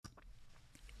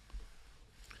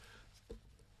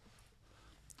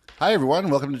Hi, everyone.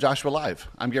 Welcome to Joshua Live.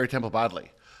 I'm Gary Temple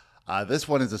Bodley. This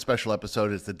one is a special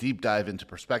episode. It's a deep dive into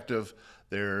perspective.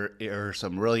 There are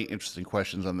some really interesting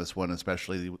questions on this one,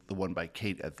 especially the one by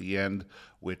Kate at the end,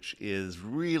 which is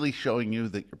really showing you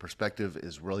that your perspective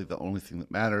is really the only thing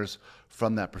that matters.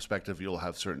 From that perspective, you'll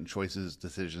have certain choices,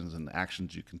 decisions, and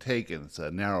actions you can take, and it's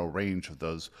a narrow range of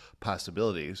those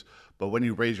possibilities. But when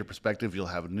you raise your perspective, you'll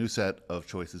have a new set of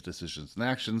choices, decisions, and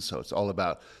actions. So it's all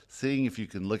about seeing if you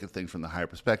can look at things from the higher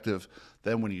perspective.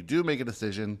 Then when you do make a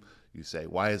decision, you say,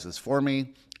 why is this for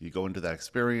me? You go into that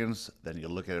experience, then you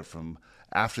look at it from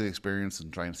after the experience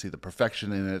and try and see the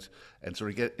perfection in it and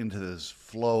sort of get into this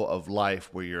flow of life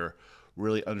where you're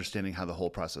really understanding how the whole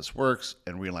process works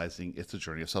and realizing it's a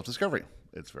journey of self-discovery.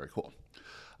 It's very cool.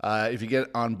 If you get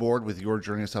on board with your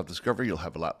journey of self-discovery, you'll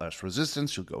have a lot less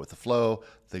resistance. You'll go with the flow.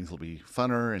 Things will be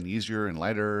funner and easier and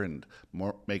lighter and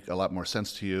make a lot more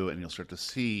sense to you, and you'll start to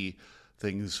see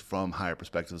things from higher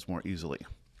perspectives more easily.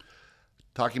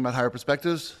 Talking about higher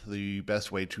perspectives, the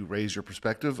best way to raise your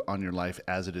perspective on your life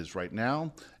as it is right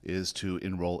now is to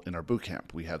enroll in our boot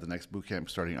camp. We have the next boot camp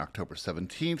starting October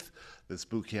 17th. This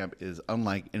boot camp is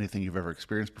unlike anything you've ever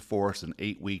experienced before. It's an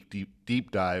 8-week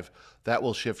deep dive that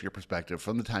will shift your perspective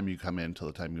from the time you come in till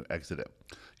the time you exit it.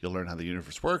 You'll learn how the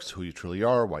universe works, who you truly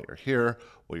are, why you're here,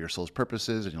 what your soul's purpose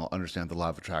is, and you'll understand the law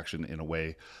of attraction in a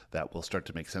way that will start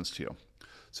to make sense to you.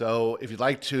 So if you'd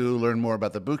like to learn more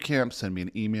about the bootcamp, send me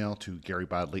an email to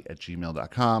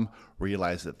garybodley@gmail.com.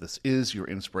 Realize that this is your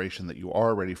inspiration, that you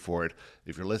are ready for it.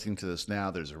 If you're listening to this now,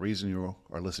 there's a reason you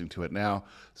are listening to it now.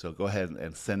 So go ahead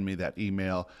and send me that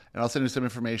email, and I'll send you some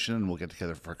information, and we'll get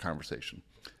together for a conversation.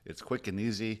 It's quick and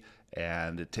easy,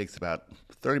 and it takes about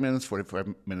 30 minutes,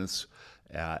 45 minutes,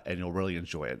 and you'll really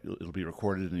enjoy it. It'll be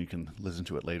recorded, and you can listen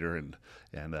to it later, and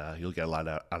you'll get a lot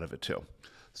out of it too.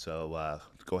 So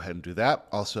go ahead and do that.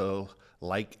 Also,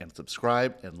 like and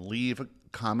subscribe and leave a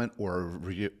comment or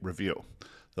a review.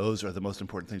 Those are the most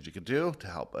important things you can do to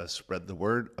help us spread the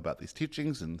word about these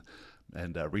teachings and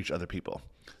reach other people.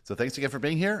 So thanks again for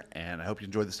being here, and I hope you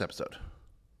enjoyed this episode.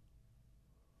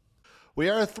 We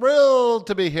are thrilled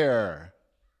to be here.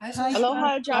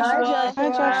 Aloha, Joshua. Hi,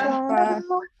 Joshua.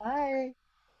 Hi.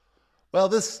 Well,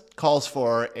 this calls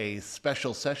for a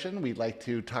special session. We'd like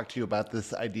to talk to you about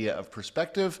this idea of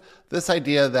perspective, this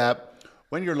idea that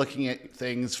when you're looking at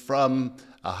things from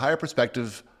a higher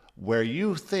perspective, where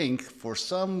you think for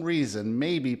some reason,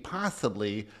 maybe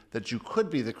possibly, that you could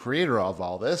be the creator of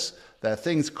all this, that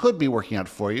things could be working out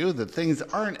for you, that things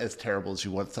aren't as terrible as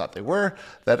you once thought they were,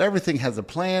 that everything has a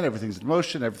plan, everything's in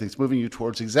motion, everything's moving you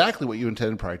towards exactly what you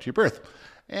intended prior to your birth.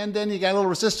 And then you got a little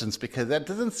resistance because that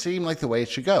doesn't seem like the way it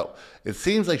should go. It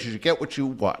seems like you should get what you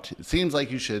want. It seems like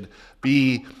you should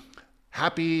be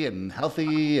happy and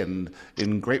healthy and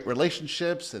in great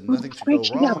relationships and nothing should go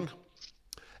wrong.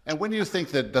 And when you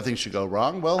think that nothing should go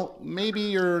wrong, well, maybe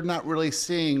you're not really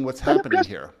seeing what's happening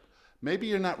here. Maybe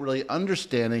you're not really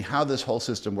understanding how this whole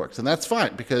system works. And that's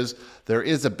fine, because there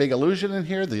is a big illusion in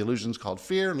here. The illusion's called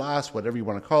fear, loss, whatever you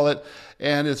want to call it.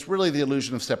 And it's really the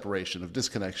illusion of separation, of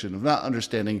disconnection, of not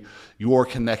understanding your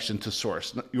connection to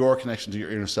source, your connection to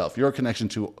your inner self, your connection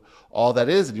to all that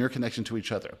is, and your connection to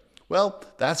each other. Well,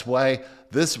 that's why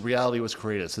this reality was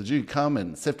created, so that you can come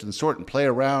and sift and sort and play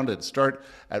around and start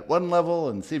at one level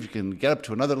and see if you can get up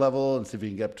to another level and see if you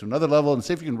can get up to another level and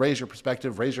see if you can raise your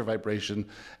perspective, raise your vibration,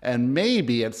 and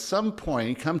maybe at some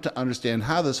point come to understand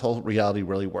how this whole reality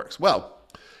really works. Well,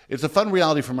 it's a fun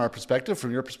reality from our perspective.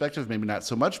 From your perspective, maybe not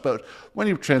so much, but when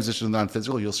you transition to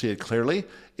non-physical, you'll see it clearly.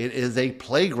 It is a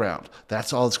playground.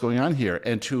 That's all that's going on here.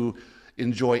 And to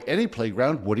enjoy any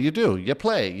playground, what do? You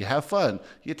play, you have fun,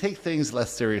 you take things less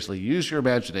seriously, use your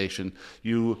imagination,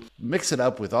 you mix it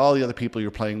up with all the other people you're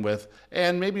playing with,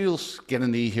 and maybe you'll skin a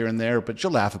knee here and there, but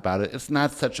you'll laugh about it. It's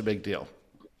not such a big deal.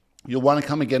 You'll want to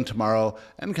come again tomorrow,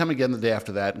 and come again the day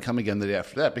after that, and come again the day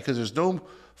after that, because there's no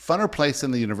funner place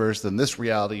in the universe than this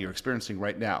reality you're experiencing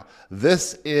right now.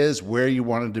 This is where you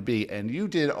wanted to be, and you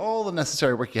did all the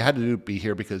necessary work you had to do to be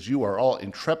here, because you are all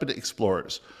intrepid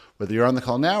explorers. Whether you're on the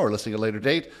call now or listening at a later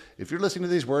date, if you're listening to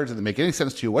these words and they make any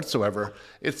sense to you whatsoever,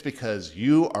 it's because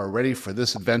you are ready for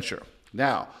this adventure.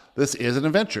 Now, this is an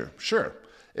adventure, sure.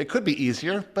 It could be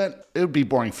easier, but it would be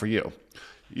boring for you.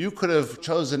 You could have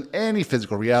chosen any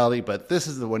physical reality, but this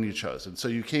is the one you chose. And so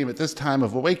you came at this time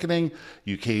of awakening.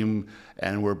 You came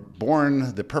and were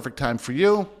born the perfect time for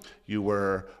you. You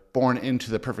were born into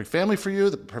the perfect family for you,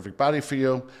 the perfect body for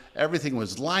you. Everything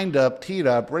was lined up, teed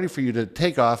up, ready for you to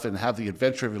take off and have the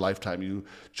adventure of your lifetime. You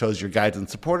chose your guides and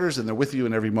supporters, and they're with you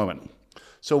in every moment.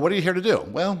 So what are you here to do?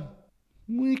 Well,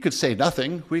 we could say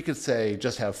nothing. We could say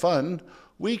just have fun.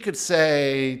 We could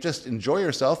say just enjoy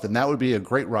yourself, and that would be a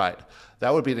great ride.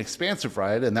 That would be an expansive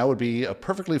ride, and that would be a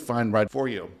perfectly fine ride for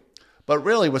you. But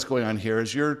really what's going on here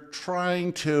is you're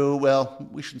trying to, well,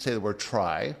 we shouldn't say the word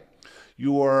try.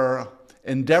 You're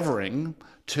endeavoring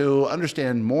to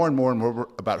understand more and more and more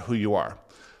about who you are.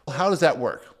 How does that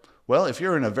work? Well, if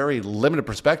you're in a very limited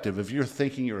perspective, if you're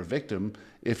thinking you're a victim,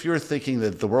 if you're thinking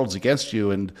that the world's against you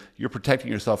and you're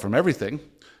protecting yourself from everything,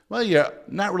 well, you're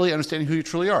not really understanding who you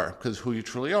truly are, because who you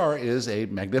truly are is a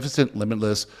magnificent,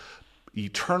 limitless,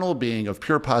 eternal being of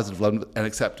pure positive love and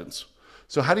acceptance.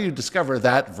 So how do you discover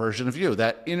that version of you,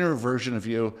 that inner version of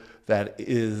you that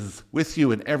is with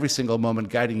you in every single moment,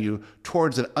 guiding you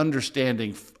towards an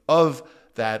understanding of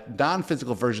that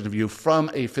non-physical version of you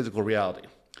from a physical reality?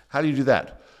 How do you do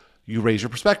that? You raise your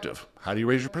perspective. How do you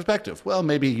raise your perspective? Well,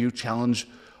 maybe you challenge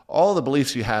all the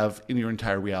beliefs you have in your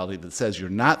entire reality that says you're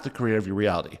not the creator of your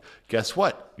reality. Guess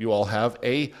what? You all have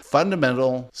a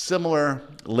fundamental, similar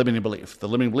limiting belief. The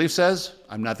limiting belief says,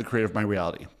 I'm not the creator of my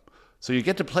reality. So you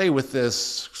get to play with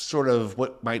this sort of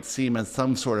what might seem as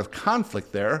some sort of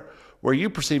conflict there, where you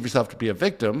perceive yourself to be a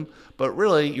victim, but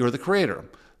really you're the creator.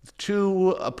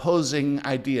 Two opposing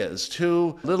ideas,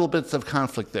 two little bits of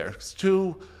conflict there,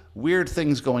 two weird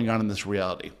things going on in this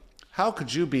reality. How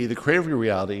could you be the creator of your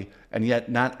reality and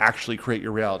yet not actually create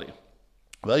your reality?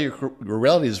 Well, your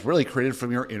reality is really created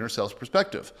from your inner self's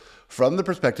perspective, from the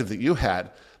perspective that you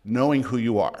had knowing who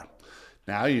you are.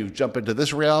 Now you jump into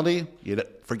this reality, you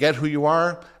forget who you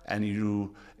are, and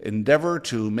you endeavor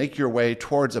to make your way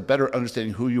towards a better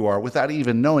understanding who you are without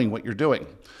even knowing what you're doing.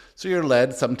 So you're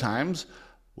led sometimes.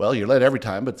 Well, you're led every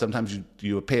time, but sometimes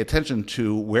you pay attention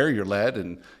to where you're led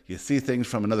and you see things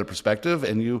from another perspective,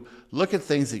 and you look at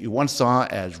things that you once saw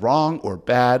as wrong or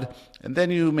bad, and then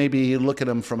you maybe look at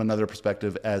them from another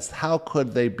perspective as how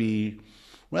could they be,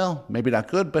 well, maybe not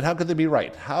good, but how could they be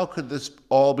right? How could this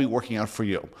all be working out for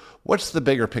you? What's the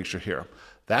bigger picture here?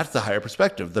 That's the higher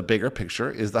perspective. The bigger picture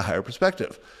is the higher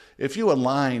perspective. If you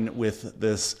align with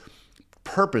this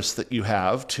purpose that you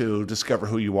have to discover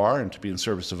who you are and to be in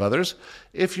service of others,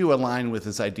 if you align with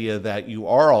this idea that you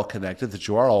are all connected, that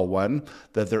you are all one,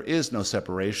 that there is no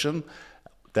separation,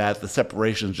 that the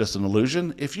separation is just an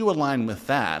illusion, if you align with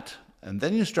that, and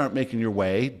then you start making your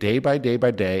way day by day by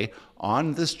day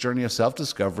on this journey of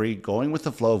self-discovery, going with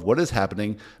the flow of what is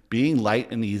happening, being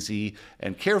light and easy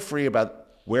and carefree about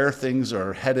where things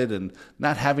are headed and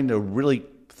not having to really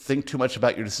think too much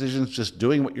about your decisions, just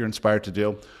doing what you're inspired to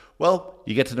do, well,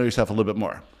 you get to know yourself a little bit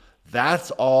more. That's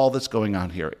all that's going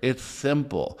on here. It's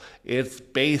simple. It's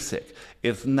basic.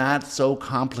 It's not so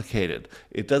complicated.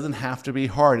 It doesn't have to be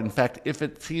hard. In fact, if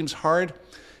it seems hard,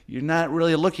 you're not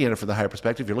really looking at it from the higher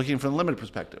perspective. You're looking from the limited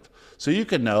perspective. So you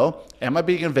can know, am I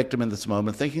being a victim in this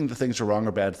moment, thinking that things are wrong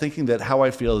or bad, thinking that how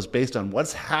I feel is based on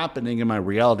what's happening in my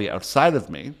reality outside of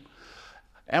me?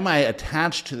 Am I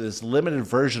attached to this limited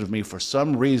version of me for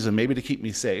some reason, maybe to keep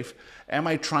me safe? Am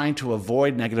I trying to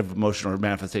avoid negative emotion or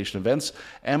manifestation events?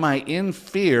 Am I in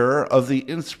fear of the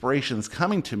inspirations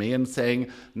coming to me and saying,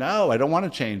 no, I don't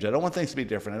want to change. I don't want things to be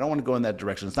different. I don't want to go in that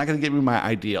direction. It's not going to give me my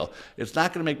ideal. It's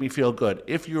not going to make me feel good.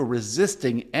 If you're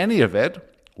resisting any of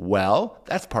it, well,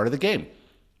 that's part of the game.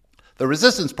 The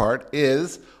resistance part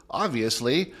is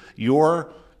obviously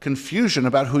your confusion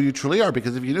about who you truly are,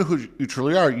 because if you knew who you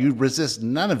truly are, you'd resist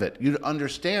none of it. You'd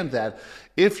understand that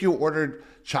if you ordered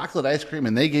chocolate ice cream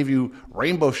and they gave you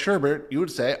rainbow sherbet, you would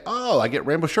say, oh, I get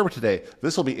rainbow sherbet today.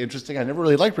 This will be interesting. I never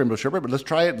really liked rainbow sherbet, but let's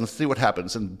try it and let's see what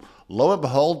happens. And lo and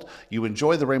behold, you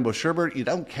enjoy the rainbow sherbet. You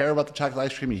don't care about the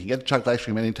chocolate ice cream. You can get the chocolate ice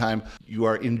cream anytime. You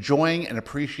are enjoying and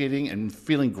appreciating and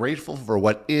feeling grateful for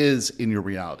what is in your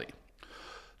reality.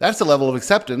 That's the level of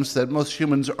acceptance that most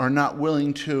humans are not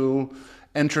willing to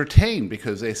entertain,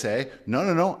 because they say,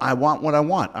 no, I want what I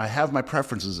want. I have my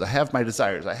preferences. I have my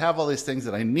desires. I have all these things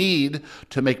that I need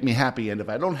to make me happy. And if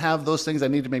I don't have those things I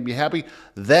need to make me happy,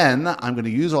 then I'm going to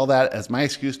use all that as my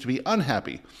excuse to be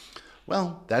unhappy.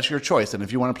 Well, that's your choice. And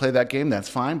if you want to play that game, that's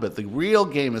fine. But the real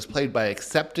game is played by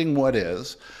accepting what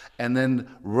is and then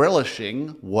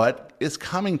relishing what is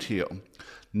coming to you,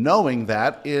 knowing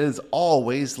that is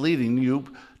always leading you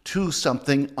to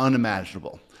something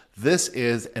unimaginable. This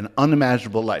is an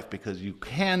unimaginable life because you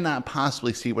cannot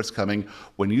possibly see what's coming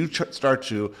when you start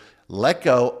to let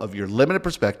go of your limited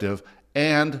perspective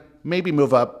and maybe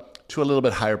move up to a little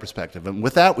bit higher perspective. And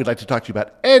with that, we'd like to talk to you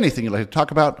about anything you'd like to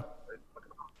talk about.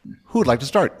 Who would like to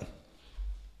start?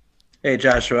 Hey,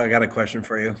 Joshua, I got a question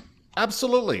for you.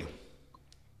 Absolutely.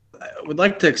 I would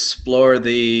like to explore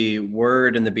the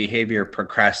word and the behavior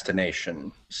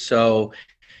procrastination. So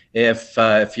if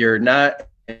you're not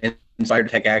inspired to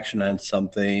take action on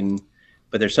something,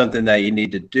 but there's something that you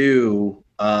need to do,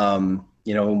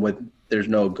 with there's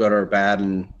no good or bad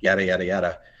and yada, yada,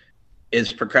 yada.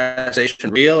 Is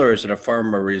procrastination real, or is it a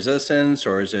form of resistance,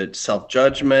 or is it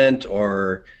self-judgment,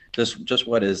 or just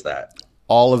what is that?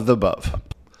 All of the above.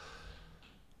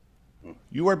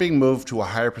 You are being moved to a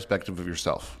higher perspective of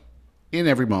yourself in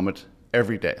every moment,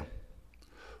 every day.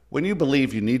 When you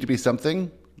believe you need to be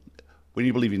something, when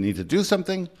you believe you need to do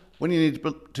something, when you need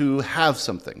to have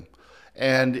something,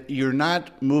 and you're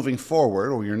not moving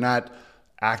forward, or you're not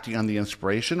acting on the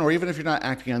inspiration, or even if you're not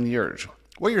acting on the urge,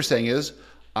 what you're saying is,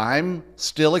 I'm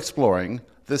still exploring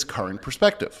this current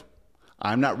perspective.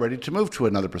 I'm not ready to move to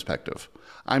another perspective.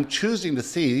 I'm choosing to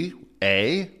see,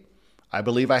 A, I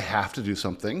believe I have to do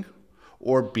something,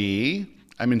 or B,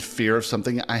 I'm in fear of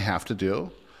something I have to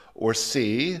do, or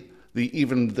C,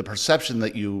 even the perception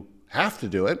that you have to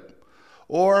do it,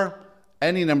 or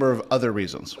any number of other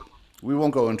reasons. We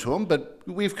won't go into them, but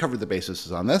we've covered the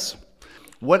bases on this.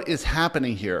 What is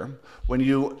happening here when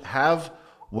you have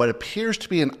what appears to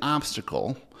be an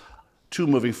obstacle to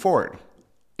moving forward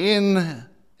in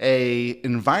a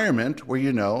environment where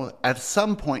you know at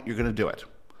some point you're going to do it.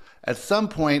 At some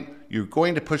point you're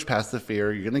going to push past the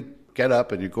fear, you're going to get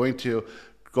up and you're going to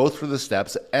go through the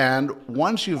steps, and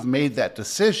once you've made that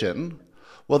decision,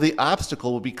 well, the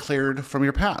obstacle will be cleared from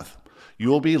your path. You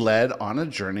will be led on a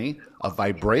journey, a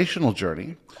vibrational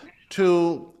journey,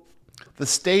 to the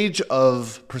stage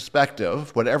of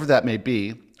perspective, whatever that may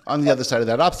be, on the other side of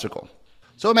that obstacle.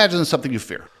 So imagine something you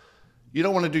fear. You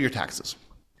don't want to do your taxes.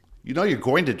 You know you're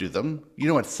going to do them. You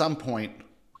know at some point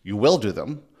you will do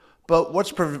them. But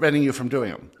what's preventing you from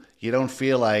doing them? You don't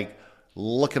feel like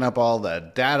looking up all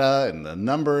the data and the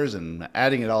numbers and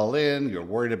adding it all in. You're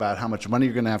worried about how much money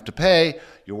you're going to have to pay.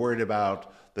 You're worried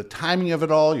about the timing of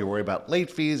it all. You're worried about late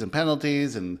fees and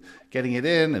penalties and getting it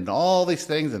in and all these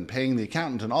things and paying the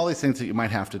accountant and all these things that you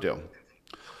might have to do.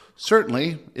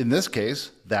 Certainly, in this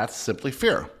case, that's simply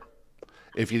fear.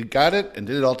 If you got it and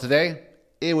did it all today,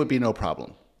 it would be no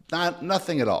problem.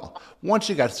 Nothing at all. Once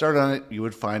you got started on it, you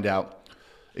would find out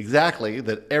exactly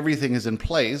that everything is in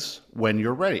place when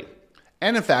you're ready.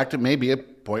 And in fact, it may be a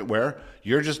point where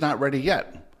you're just not ready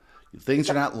yet. Things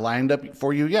are not lined up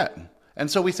for you yet. And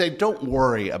so we say, don't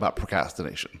worry about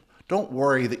procrastination. Don't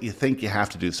worry that you think you have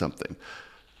to do something.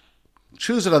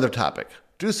 Choose another topic.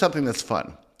 Do something that's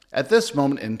fun. At this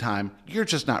moment in time, you're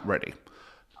just not ready.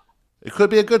 It could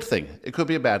be a good thing. It could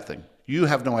be a bad thing. You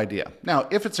have no idea. Now,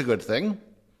 if it's a good thing,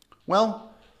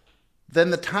 well, then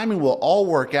the timing will all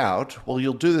work out. Well,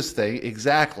 you'll do this thing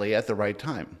exactly at the right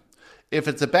time. If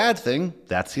it's a bad thing,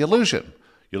 that's the illusion.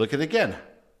 You look at it again.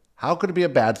 How could it be a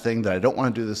bad thing that I don't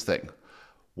want to do this thing?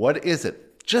 What is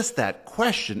it? Just that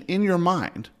question in your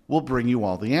mind will bring you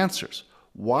all the answers.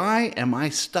 Why am I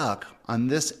stuck on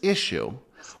this issue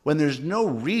when there's no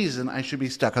reason I should be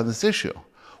stuck on this issue?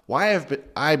 Why have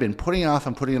I been putting it off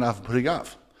and putting it off and putting it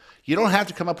off? You don't have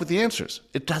to come up with the answers.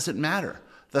 It doesn't matter.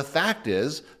 The fact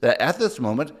is that at this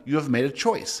moment, you have made a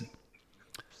choice.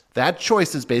 That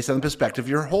choice is based on the perspective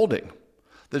you're holding.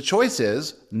 The choice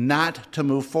is not to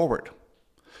move forward.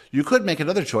 You could make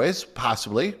another choice,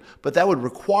 possibly, but that would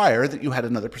require that you had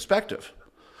another perspective.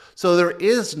 So there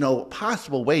is no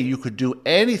possible way you could do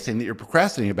anything that you're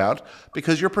procrastinating about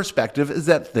because your perspective is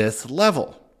at this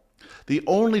level. The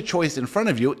only choice in front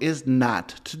of you is not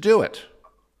to do it.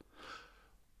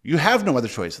 You have no other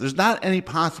choice. There's not any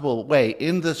possible way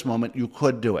in this moment you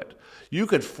could do it. You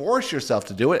could force yourself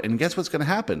to do it, and guess what's going to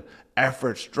happen?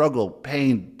 Effort, struggle,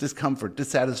 pain, discomfort,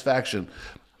 dissatisfaction,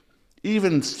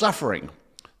 even suffering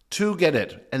to get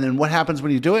it. And then what happens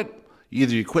when you do it?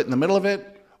 Either you quit in the middle of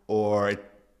it, or it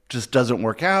just doesn't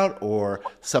work out, or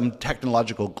some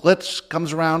technological glitch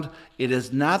comes around. It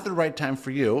is not the right time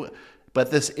for you,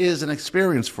 but this is an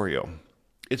experience for you.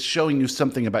 It's showing you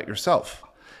something about yourself.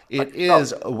 It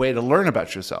is a way to learn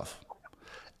about yourself.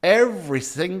 Every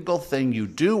single thing you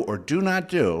do or do not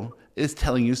do is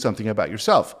telling you something about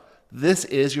yourself. This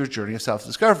is your journey of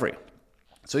self-discovery.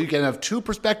 So you can have two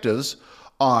perspectives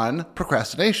on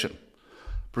procrastination.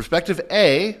 Perspective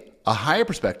A, a higher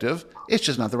perspective, it's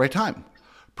just not the right time.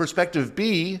 Perspective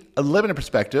B, a limited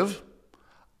perspective,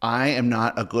 I am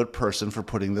not a good person for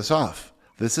putting this off.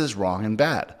 This is wrong and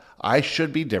bad. I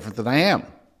should be different than I am.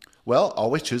 Well,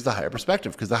 always choose the higher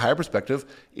perspective because the higher perspective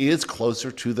is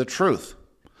closer to the truth.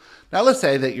 Now, let's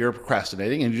say that you're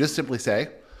procrastinating and you just simply say,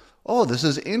 oh, this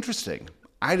is interesting.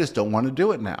 I just don't want to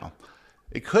do it now.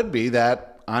 It could be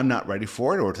that I'm not ready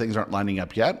for it or things aren't lining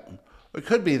up yet. It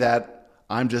could be that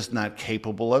I'm just not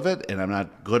capable of it and I'm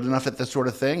not good enough at this sort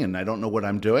of thing and I don't know what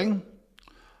I'm doing.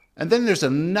 And then there's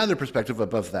another perspective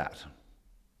above that.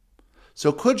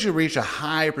 So could you reach a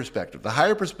higher perspective? The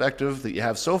higher perspective that you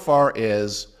have so far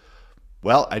is,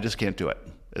 well, I just can't do it.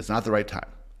 It's not the right time.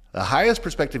 The highest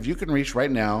perspective you can reach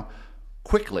right now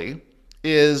quickly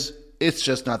is it's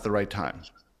just not the right time.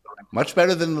 Much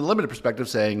better than the limited perspective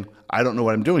saying, I don't know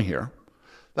what I'm doing here.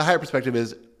 The higher perspective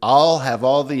is, I'll have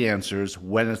all the answers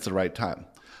when it's the right time.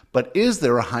 But is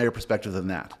there a higher perspective than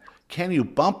that? Can you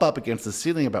bump up against the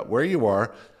ceiling about where you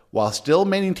are while still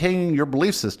maintaining your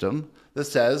belief system that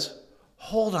says,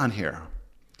 hold on here.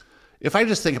 If I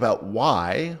just think about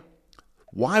why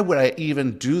would I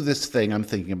even do this thing I'm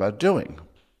thinking about doing?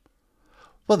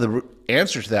 Well, the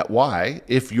answer to that why,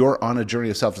 if you're on a journey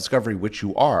of self-discovery, which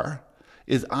you are,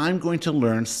 is I'm going to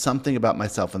learn something about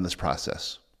myself in this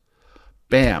process.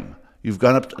 Bam, you've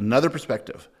gone up to another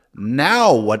perspective.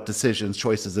 Now what decisions,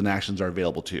 choices, and actions are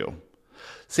available to you?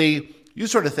 See, you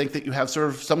sort of think that you have sort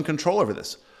of some control over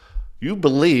this. You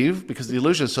believe, because the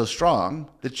illusion is so strong,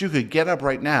 that you could get up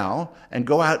right now and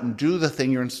go out and do the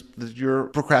thing you're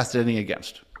procrastinating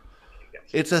against.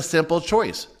 It's a simple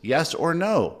choice, yes or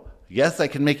no. Yes, I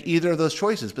can make either of those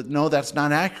choices, but no, that's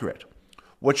not accurate.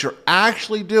 What you're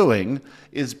actually doing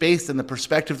is based on the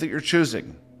perspective that you're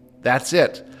choosing. That's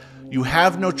it. You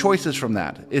have no choices from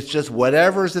that. It's just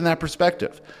whatever's in that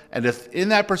perspective. And if in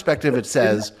that perspective it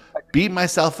says, beat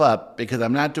myself up because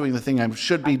I'm not doing the thing I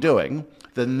should be doing,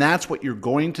 then that's what you're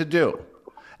going to do.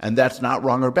 And that's not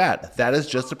wrong or bad. That is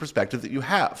just the perspective that you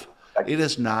have. It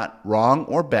is not wrong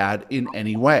or bad in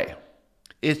any way.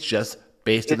 It's just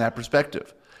based on that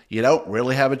perspective. You don't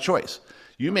really have a choice.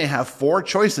 You may have 4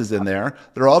 choices in there.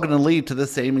 They're all going to lead to the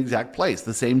same exact place,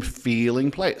 the same feeling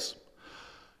place.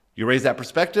 You raise that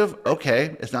perspective,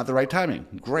 okay, it's not the right timing.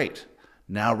 Great.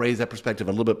 Now raise that perspective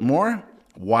a little bit more.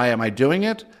 Why am I doing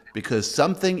it? Because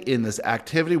something in this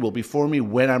activity will be for me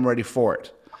when I'm ready for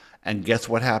it. And guess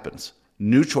what happens?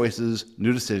 New choices,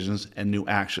 new decisions, and new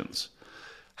actions.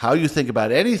 How you think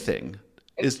about anything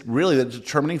is really the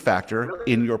determining factor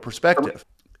in your perspective.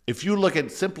 If you look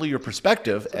at simply your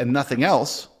perspective and nothing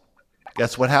else,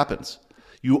 guess what happens?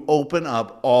 You open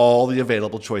up all the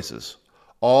available choices.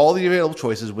 All the available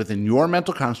choices within your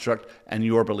mental construct and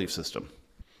your belief system.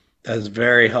 That's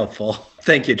very helpful.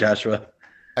 Thank you, Joshua.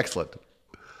 Excellent.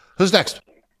 Who's next?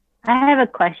 I have a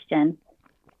question.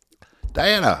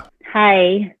 Diana.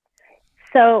 Hi.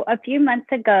 So a few months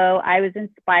ago, I was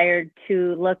inspired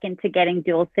to look into getting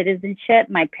dual citizenship.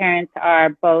 My parents are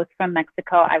both from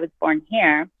Mexico. I was born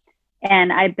here.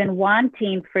 And I've been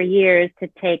wanting for years to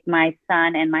take my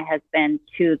son and my husband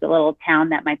to the little town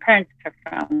that my parents are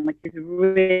from, which is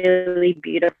really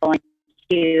beautiful and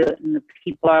cute. And the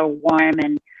people are warm,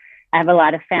 and I have a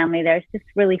lot of family there. It's just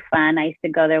really fun. I used to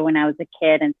go there when I was a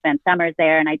kid and spend summers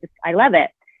there, and I love it.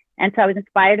 And so I was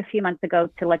inspired a few months ago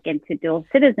to look into dual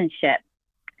citizenship.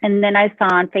 And then I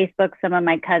saw on Facebook some of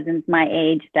my cousins my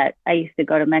age that I used to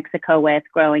go to Mexico with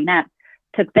growing up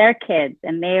took their kids,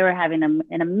 and they were having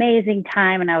an amazing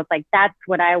time. And I was like, that's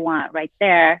what I want right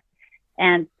there.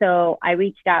 And so I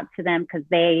reached out to them because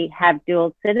they have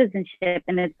dual citizenship,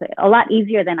 and it's a lot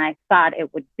easier than I thought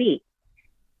it would be.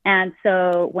 And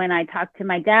so when I talked to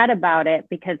my dad about it,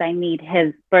 because I need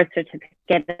his birth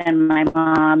certificate and my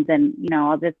mom's and,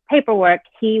 all this paperwork,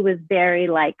 he was very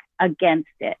against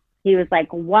it. He was like,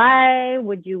 why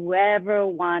would you ever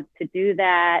want to do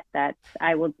that? That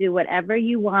I will do whatever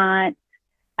you want.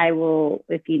 I will,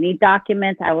 if you need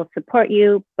documents, I will support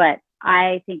you. But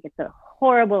I think it's a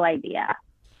horrible idea.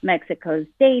 Mexico's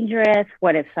dangerous.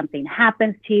 What if something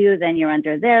happens to you? Then you're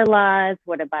under their laws.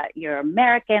 What about you're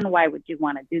American? Why would you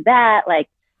want to do that?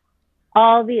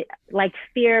 All the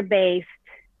fear-based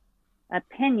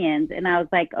opinions. And I was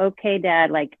like, okay, Dad,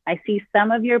 I see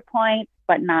some of your points,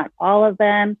 but not all of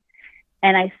them.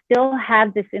 And I still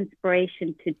have this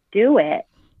inspiration to do it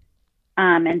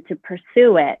and to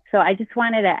pursue it. So I just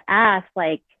wanted to ask,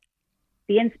 the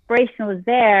inspiration was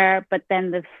there, but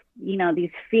then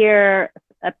these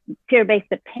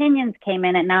fear-based opinions came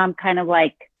in, and now I'm kind of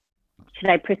should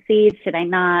I proceed? Should I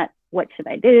not? What should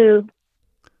I do?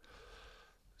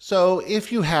 So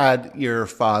if you had your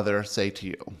father say to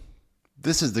you,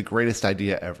 this is the greatest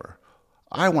idea ever.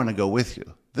 I want to go with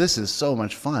you. This is so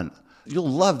much fun. You'll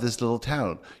love this little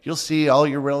town. You'll see all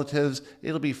your relatives.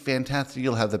 It'll be fantastic.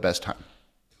 You'll have the best time.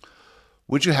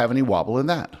 Would you have any wobble in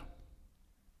that?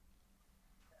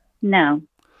 No.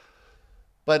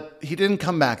 But he didn't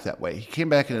come back that way. He came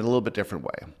back in a little bit different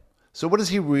way. So what is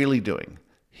he really doing?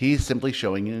 He's simply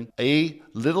showing you a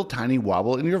little tiny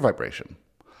wobble in your vibration.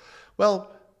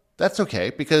 Well, that's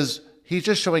okay, because he's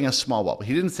just showing a small wobble.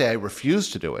 He didn't say, I refuse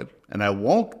to do it and I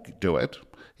won't do it.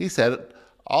 He said,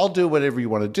 I'll do whatever you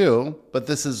want to do, but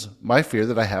this is my fear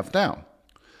that I have now.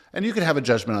 And you could have a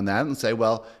judgment on that and say,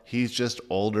 well, he's just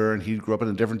older and he grew up in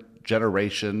a different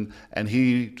generation and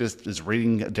he just is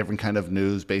reading a different kind of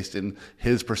news based in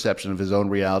his perception of his own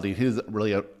reality. He doesn't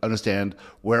really understand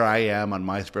where I am on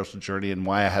my spiritual journey and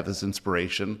why I have this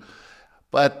inspiration.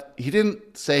 But he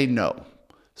didn't say no.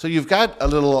 So you've got a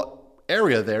little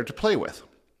area there to play with.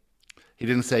 He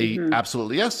didn't say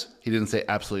absolutely yes. He didn't say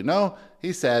absolutely no.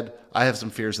 He said, I have some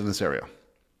fears in this area.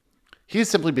 He's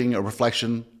simply being a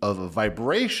reflection of a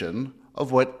vibration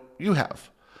of what you have.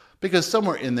 Because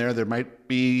somewhere in there might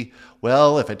be,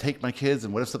 well, if I take my kids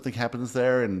and what if something happens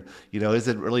there? And, is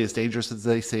it really as dangerous as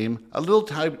they seem? A little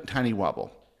tiny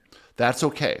wobble. That's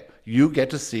okay. You get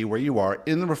to see where you are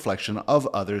in the reflection of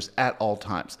others at all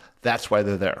times. That's why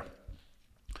they're there.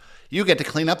 You get to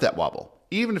clean up that wobble.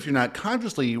 Even if you're not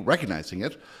consciously recognizing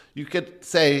it, you could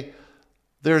say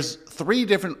there's 3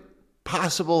 different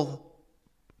possible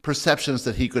perceptions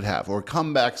that he could have, or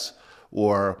comebacks,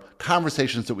 or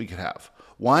conversations that we could have.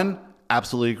 1,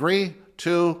 absolutely agree.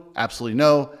 2, absolutely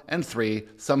no. And 3,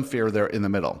 some fear there in the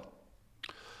middle.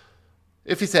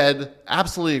 If he said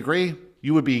absolutely agree,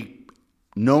 you would be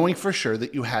knowing for sure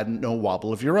that you had no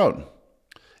wobble of your own.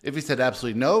 If he said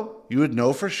absolutely no, you would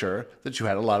know for sure that you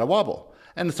had a lot of wobble.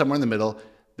 And somewhere in the middle,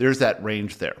 there's that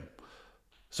range there.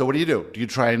 So what do? Do you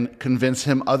try and convince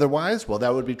him otherwise? Well,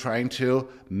 that would be trying to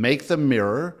make the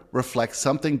mirror reflect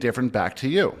something different back to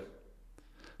you.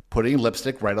 Putting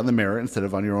lipstick right on the mirror instead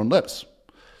of on your own lips.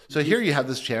 So here you have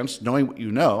this chance, knowing what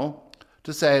you know,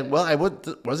 to say, well, I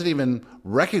wasn't even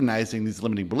recognizing these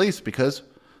limiting beliefs because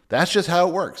that's just how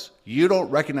it works. You don't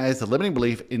recognize the limiting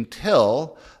belief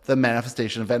until the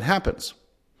manifestation event happens,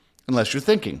 unless you're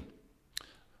thinking.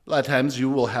 A lot of times you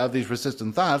will have these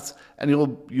resistant thoughts and you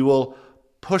will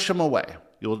push them away.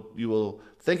 You will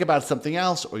think about something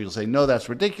else, or you'll say, no, that's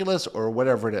ridiculous, or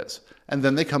whatever it is. And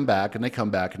then they come back and they come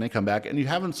back and they come back, and you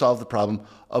haven't solved the problem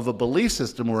of a belief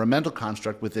system or a mental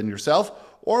construct within yourself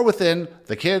or within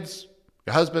the kids,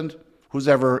 your husband, who's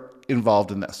ever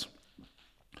involved in this.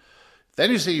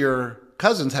 Then you see your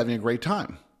cousins having a great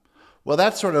time. Well,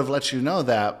 that sort of lets you know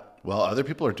that, well, other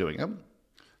people are doing it.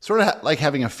 Sort of like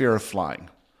having a fear of flying.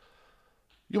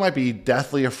 You might be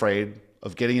deathly afraid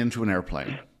of getting into an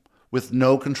airplane with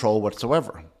no control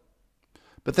whatsoever.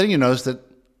 But then you notice that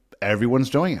everyone's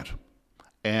doing it.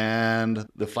 And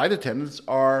the flight attendants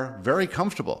are very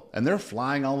comfortable and they're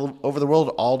flying all over the world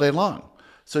all day long.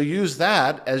 So use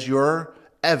that as your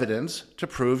evidence to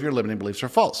prove your limiting beliefs are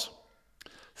false.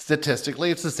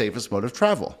 Statistically, it's the safest mode of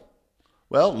travel.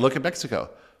 Well, look at Mexico.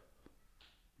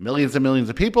 Millions and millions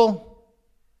of people.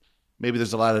 Maybe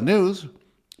there's a lot of news,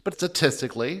 but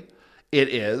statistically, it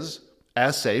is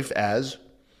as safe as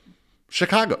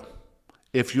Chicago,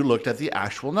 if you looked at the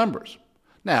actual numbers.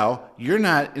 Now, you're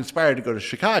not inspired to go to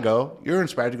Chicago, you're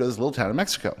inspired to go to this little town in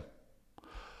Mexico.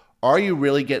 Are you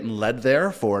really getting led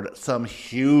there for some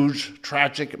huge,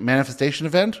 tragic manifestation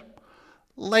event?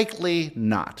 Likely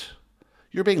not.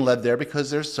 You're being led there because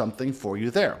there's something for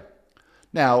you there.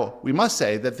 Now, we must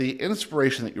say that the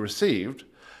inspiration that you received,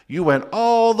 you went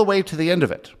all the way to the end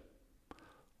of it,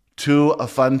 to a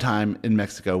fun time in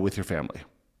Mexico with your family.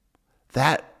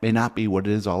 That may not be what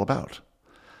it is all about.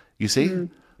 You see?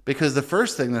 Because the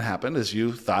first thing that happened is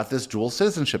you thought this dual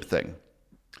citizenship thing.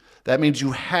 That means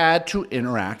you had to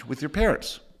interact with your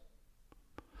parents.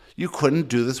 You couldn't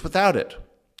do this without it.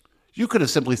 You could have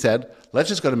simply said, let's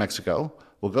just go to Mexico.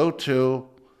 We'll go to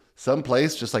some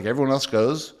place just like everyone else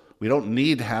goes. We don't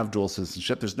need to have dual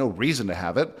citizenship. There's no reason to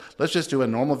have it. Let's just do a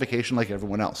normal vacation like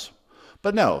everyone else.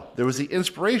 But no, there was the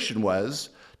inspiration was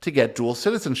to get dual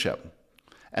citizenship.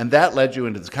 And that led you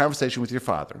into this conversation with your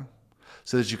father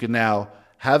so that you can now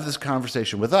have this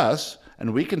conversation with us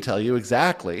and we can tell you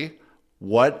exactly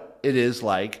what it is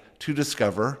like to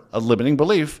discover a limiting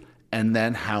belief and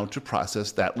then how to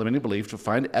process that limiting belief to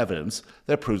find evidence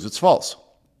that proves it's false.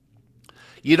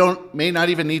 You may not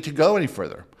even need to go any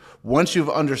further. Once you've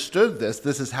understood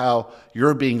this is how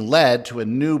you're being led to a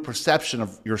new perception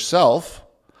of yourself,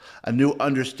 a new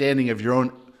understanding of your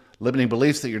own limiting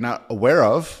beliefs that you're not aware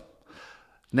of.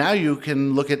 Now you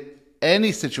can look at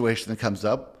any situation that comes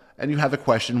up and you have a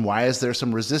question, why is there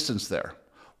some resistance there?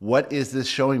 What is this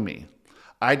showing me?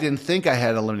 I didn't think I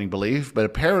had a limiting belief, but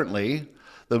apparently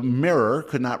the mirror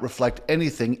could not reflect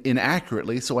anything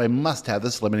inaccurately, so I must have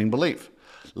this limiting belief.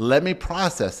 Let me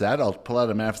process that. I'll pull out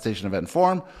a manifestation event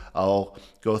form. I'll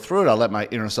go through it. I'll let my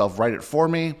inner self write it for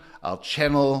me. I'll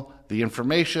channel the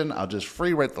information. I'll just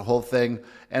free write the whole thing.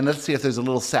 And let's see if there's a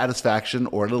little satisfaction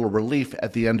or a little relief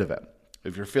at the end of it.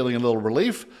 If you're feeling a little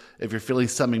relief, if you're feeling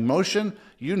some emotion,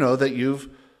 you know that you've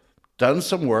done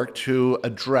some work to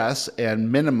address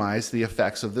and minimize the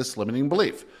effects of this limiting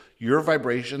belief. your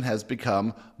vibration has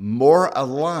become more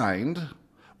aligned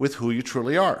with who you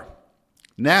truly are.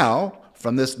 Now,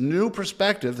 from this new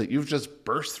perspective that you've just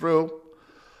burst through,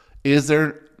 is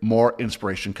there more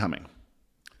inspiration coming?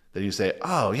 Then you say,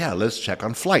 oh yeah, let's check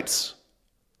on flights.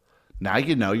 Now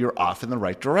you know you're off in the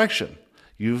right direction.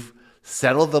 You've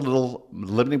settled the little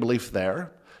limiting belief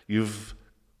there. You've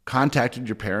contacted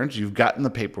your parents. You've gotten the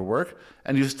paperwork.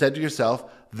 And you've said to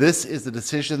yourself, this is the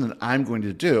decision that I'm going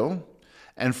to do.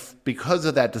 And because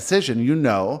of that decision, you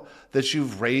know that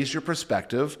you've raised your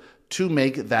perspective to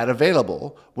make that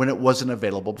available when it wasn't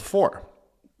available before.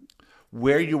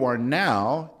 Where you are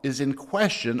now is in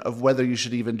question of whether you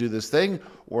should even do this thing,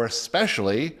 or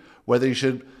especially whether you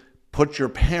should put your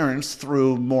parents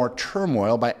through more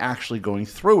turmoil by actually going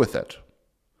through with it.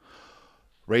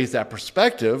 Raise that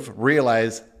perspective,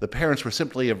 realize the parents were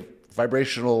simply a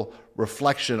vibrational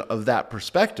reflection of that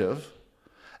perspective,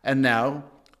 and now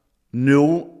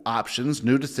new options,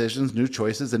 new decisions, new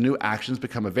choices, and new actions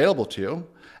become available to you.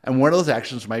 And one of those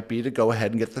actions might be to go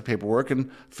ahead and get the paperwork and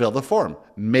fill the form.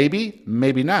 Maybe,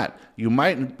 maybe not. You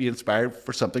might be inspired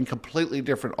for something completely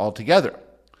different altogether.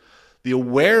 The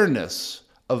awareness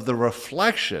of the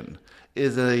reflection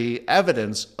is the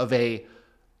evidence of a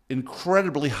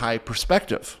incredibly high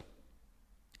perspective.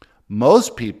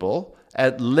 Most people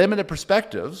at limited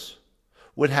perspectives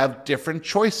would have different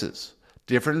choices,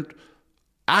 different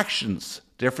actions,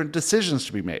 different decisions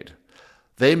to be made.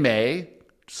 They may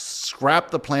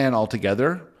scrap the plan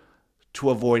altogether to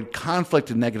avoid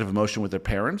conflict and negative emotion with their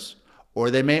parents, or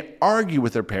they may argue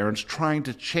with their parents trying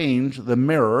to change the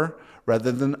mirror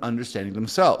rather than understanding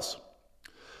themselves.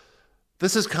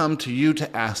 This has come to you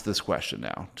to ask this question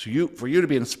now, for you to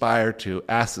be inspired to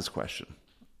ask this question.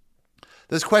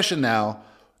 This question now,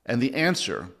 and the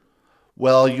answer,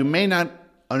 well, you may not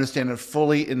understand it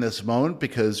fully in this moment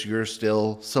because you're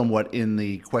still somewhat in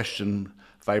the question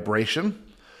vibration,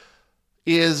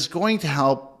 is going to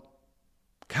help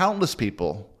countless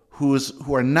people who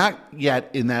are not yet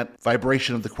in that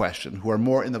vibration of the question, who are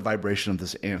more in the vibration of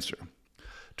this answer,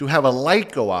 to have a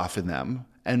light go off in them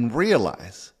and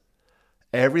realize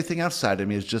everything outside of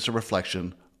me is just a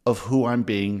reflection of who I'm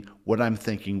being, what I'm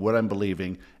thinking, what I'm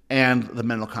believing, and the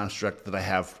mental construct that I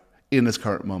have in this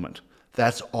current moment.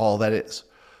 That's all that is.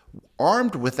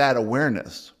 Armed with that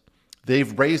awareness,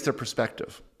 they've raised their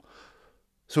perspective.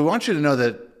 So we want you to know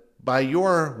that by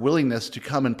your willingness to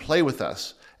come and play with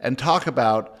us and talk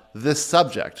about this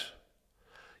subject,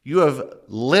 you have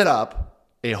lit up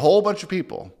a whole bunch of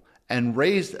people and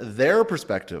raised their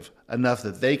perspective enough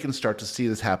that they can start to see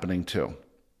this happening too.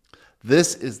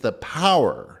 This is the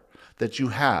power that you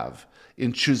have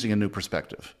in choosing a new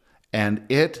perspective, and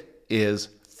it is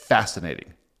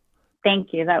fascinating.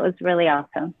 Thank you. That was really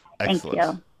awesome. Excellent.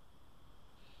 Thank you.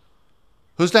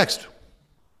 Who's next?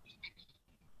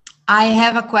 I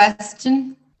have a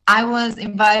question. I was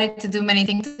invited to do many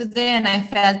things today, and I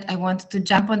felt I wanted to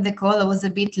jump on the call. I was a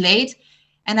bit late,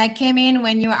 and I came in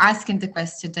when you were asking the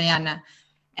question, Diana.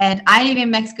 And I live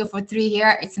in Mexico for 3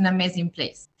 years. It's an amazing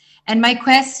place. And my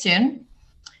question,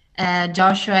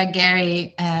 Joshua,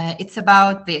 Gary, it's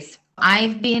about this.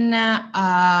 I've been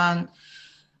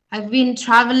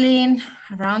traveling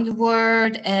around the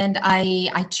world, and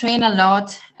I train a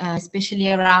lot,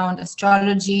 especially around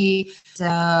astrology,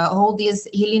 all these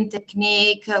healing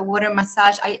technique, water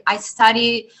massage. I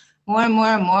study more and more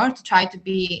and more to try to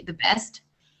be the best.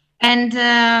 And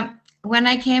when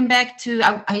I came back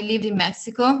I lived in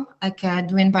Mexico,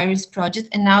 doing various projects,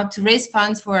 and now to raise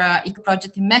funds for an eco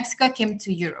project in Mexico, I came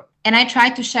to Europe. And I try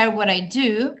to share what I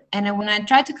do. And when I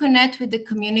try to connect with the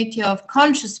community of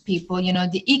conscious people,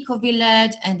 the eco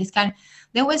village and this kind,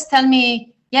 they always tell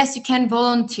me, yes, you can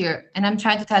volunteer. And I'm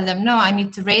trying to tell them, no, I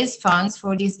need to raise funds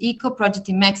for this eco project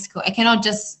in Mexico. I cannot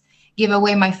just give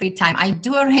away my free time. I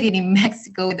do already in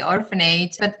Mexico with the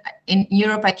orphanage, but in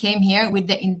Europe, I came here with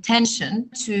the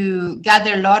intention to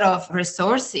gather a lot of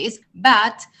resources.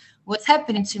 But what's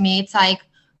happening to me, it's like,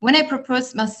 when I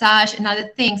propose massage and other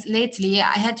things lately,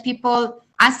 I had people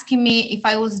asking me if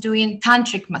I was doing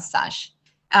tantric massage.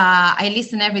 I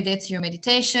listen every day to your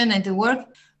meditation and the work,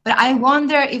 but I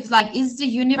wonder if is the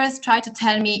universe trying to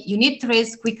tell me you need to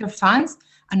raise quicker funds?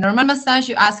 A normal massage,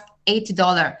 you ask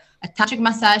 $80. A tantric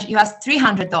massage, you ask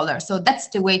 $300. So that's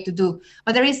the way to do.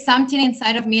 But there is something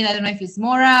inside of me, I don't know if it's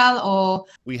moral or...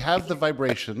 We have the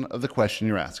vibration of the question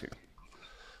you're asking.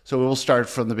 So we will start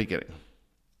from the beginning.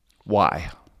 Why?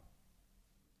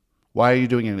 Why are you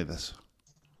doing any of this?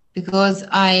 Because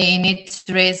I need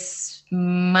to raise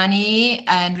money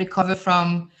and recover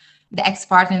from the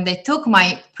ex-partner. They took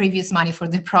my previous money for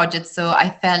the project. So I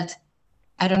felt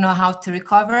I don't know how to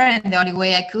recover, and the only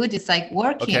way I could is like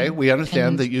working. Okay, we understand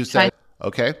and that you try- said,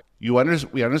 okay,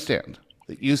 we understand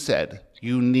that you said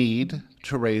you need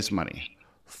to raise money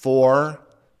for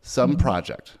some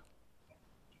project.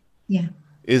 Yeah.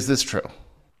 Is this true?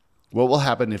 What will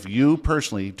happen if you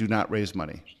personally do not raise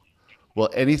money? Will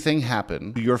anything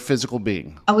happen to your physical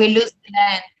being? I will lose the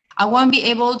land. I won't be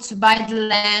able to buy the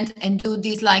land and do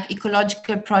this like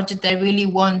ecological project I really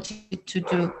want to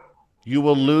do. You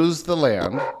will lose the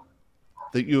land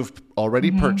that you've already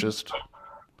purchased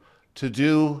to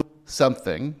do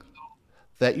something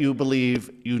that you believe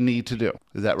you need to do.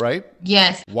 Is that right?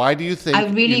 Yes. Why do you think I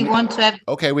really want to have.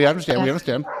 Okay, we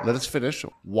understand. Let us finish.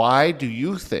 Why do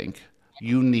you think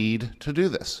you need to do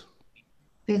this?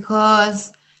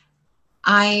 Because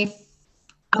I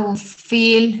will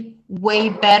feel way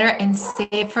better and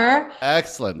safer.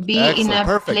 Excellent. Be in a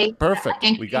Perfect. place Perfect.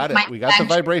 that We can got keep it. my We got the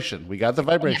attention.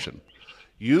 vibration.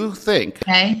 You think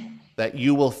Okay. that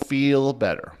you will feel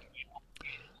better.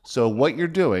 So what you're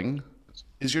doing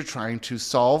is you're trying to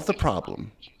solve the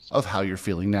problem of how you're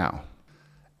feeling now.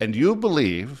 And you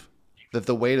believe that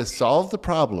the way to solve the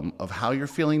problem of how you're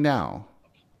feeling now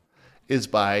is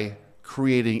by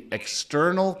creating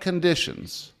external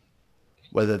conditions,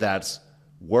 whether that's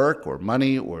work or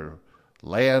money or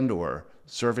land or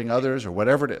serving others or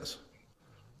whatever it is,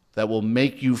 that will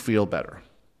make you feel better.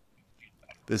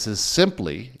 This is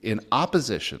simply in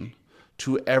opposition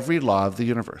to every law of the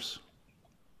universe.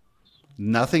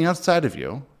 Nothing outside of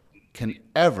you can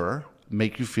ever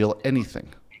make you feel anything.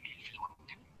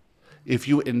 If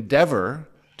you endeavor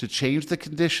to change the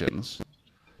conditions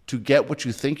to get what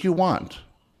you think you want,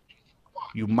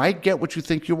 you might get what you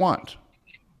think you want,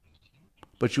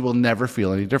 but you will never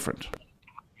feel any different.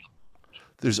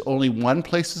 There's only one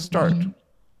place to start.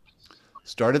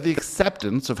 Start at the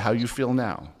acceptance of how you feel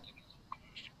now.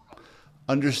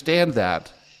 Understand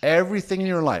that everything in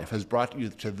your life has brought you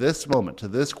to this moment, to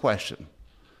this question,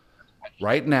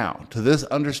 right now, to this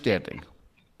understanding.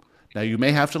 Now, you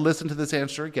may have to listen to this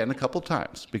answer again a couple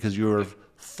times because you're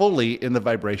fully in the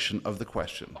vibration of the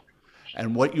question.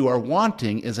 And what you are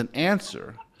wanting is an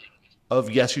answer of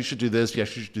yes, you should do this,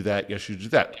 yes, you should do that, yes, you should do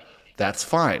that. That's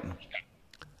fine.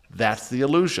 That's the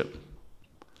illusion.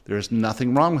 There's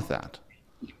nothing wrong with that.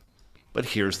 But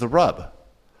here's the rub.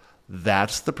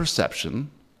 That's the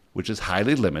perception, which is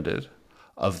highly limited,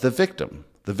 of the victim.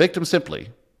 The victim simply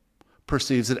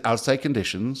perceives that outside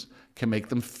conditions can make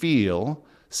them feel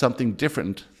something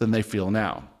different than they feel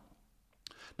now.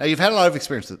 Now, you've had a lot of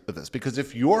experience with this because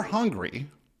if you're hungry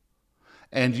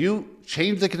and you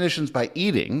change the conditions by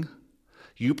eating,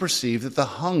 you perceive that the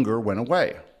hunger went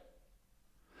away.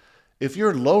 If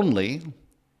you're lonely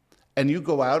and you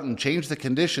go out and change the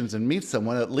conditions and meet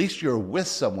someone, at least you're with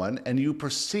someone and you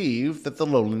perceive that the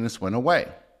loneliness went away.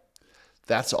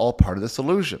 That's all part of this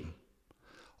illusion.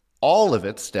 All of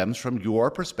it stems from your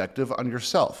perspective on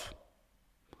yourself.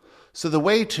 So the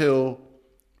way to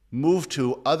move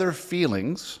to other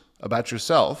feelings about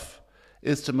yourself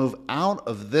is to move out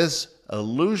of this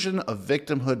illusion of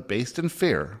victimhood based in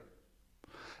fear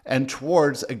and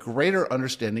towards a greater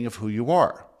understanding of who you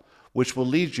are, which will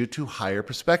lead you to higher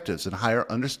perspectives and higher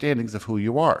understandings of who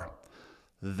you are.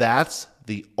 That's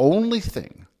the only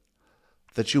thing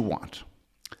that you want.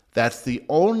 That's the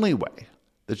only way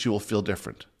that you will feel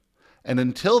different. And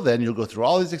until then, you'll go through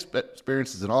all these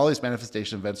experiences and all these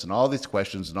manifestation events and all these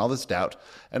questions and all this doubt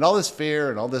and all this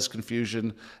fear and all this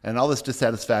confusion and all this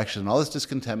dissatisfaction and all this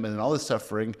discontentment and all this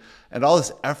suffering and all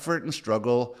this effort and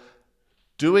struggle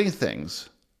doing things,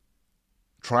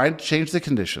 trying to change the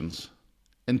conditions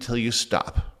until you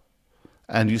stop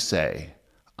and you say,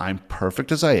 I'm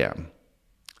perfect as I am.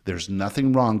 There's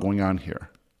nothing wrong going on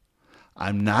here.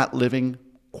 I'm not living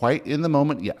quite in the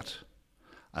moment yet.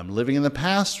 I'm living in the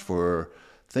past for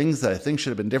things that I think should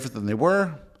have been different than they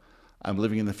were. I'm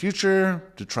living in the future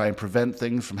to try and prevent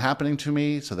things from happening to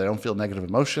me so that I don't feel negative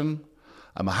emotion.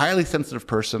 I'm a highly sensitive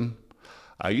person.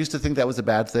 I used to think that was a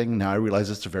bad thing. Now I realize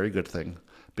it's a very good thing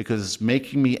because it's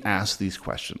making me ask these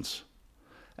questions.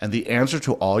 And the answer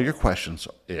to all your questions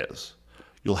is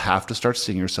you'll have to start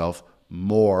seeing yourself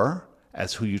more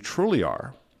as who you truly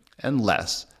are and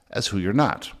less as who you're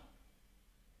not.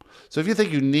 So if you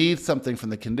think you need something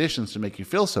from the conditions to make you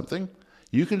feel something,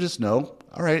 you can just know,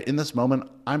 all right, in this moment,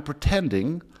 I'm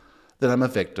pretending that I'm a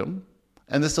victim,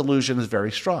 and this illusion is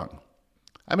very strong.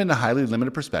 I'm in a highly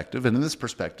limited perspective, and in this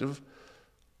perspective,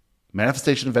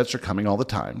 manifestation events are coming all the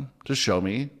time to show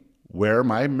me where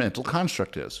my mental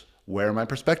construct is, where my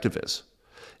perspective is.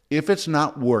 If it's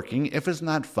not working, if it's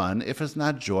not fun, if it's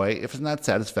not joy, if it's not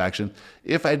satisfaction,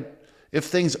 if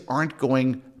things aren't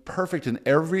going perfect in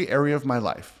every area of my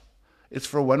life, it's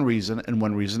for one reason and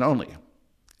one reason only.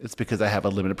 It's because I have a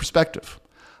limited perspective.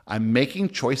 I'm making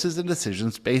choices and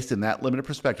decisions based in that limited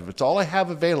perspective. It's all I have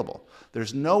available.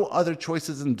 There's no other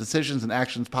choices and decisions and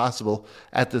actions possible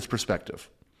at this perspective.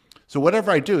 So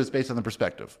whatever I do is based on the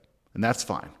perspective, and that's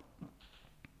fine.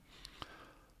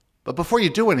 But before you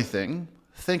do anything,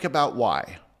 think about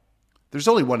why. There's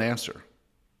only one answer.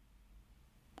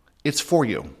 It's for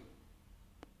you.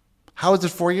 How is it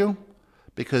for you?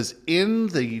 Because in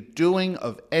the doing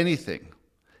of anything,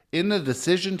 in the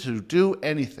decision to do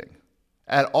anything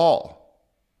at all,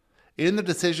 in the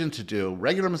decision to do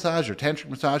regular massage or tantric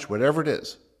massage, whatever it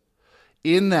is,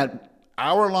 in that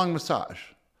hour-long massage,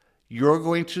 you're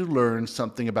going to learn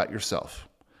something about yourself.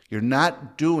 You're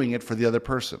not doing it for the other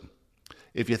person.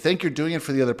 If you think you're doing it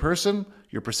for the other person,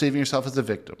 you're perceiving yourself as a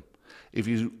victim. If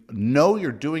you know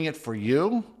you're doing it for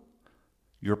you,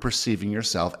 you're perceiving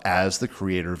yourself as the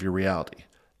creator of your reality.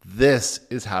 This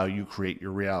is how you create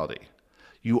your reality.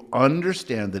 You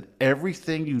understand that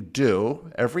everything you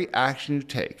do, every action you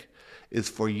take, is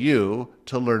for you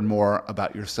to learn more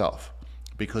about yourself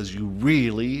because you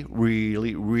really,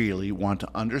 really, really want to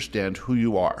understand who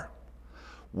you are.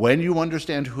 When you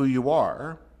understand who you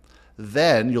are,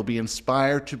 then you'll be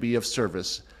inspired to be of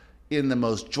service in the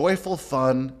most joyful,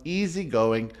 fun,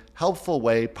 easygoing, helpful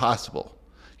way possible.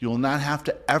 You will not have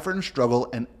to effort and struggle,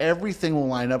 and everything will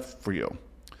line up for you.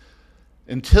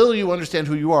 Until you understand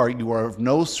who you are of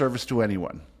no service to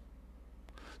anyone.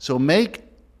 So make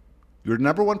your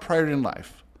number one priority in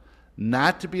life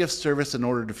not to be of service in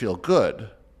order to feel good,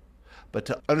 but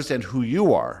to understand who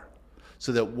you are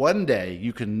so that one day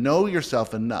you can know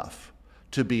yourself enough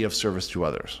to be of service to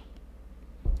others.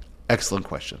 Excellent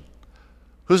question.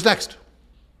 Who's next?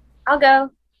 I'll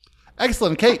go.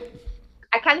 Excellent. Kate.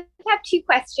 I kind of have two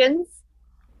questions.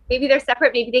 Maybe they're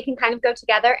separate, maybe they can kind of go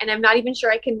together, and I'm not even sure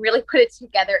I can really put it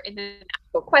together in an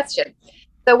actual question.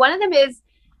 So one of them is,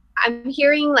 I'm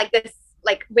hearing like this,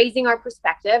 like raising our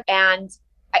perspective, and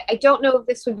I don't know if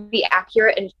this would be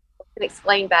accurate and can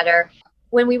explain better.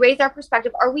 When we raise our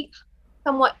perspective, are we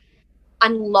somewhat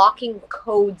unlocking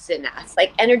codes in us,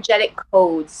 like energetic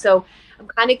codes? So I'm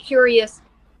kind of curious.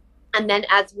 And then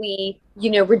as we,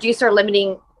 reduce our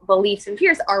limiting beliefs and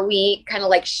fears, are we kind of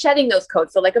like shedding those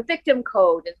codes? So like a victim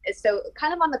code. And so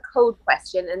kind of on the code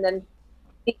question. And then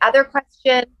the other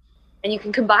question, and you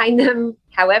can combine them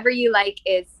however you like,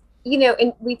 is,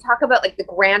 and we talk about like the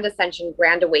grand ascension,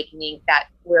 grand awakening, that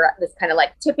we're at this kind of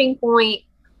like tipping point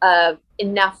of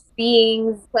enough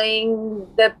beings playing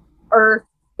the earth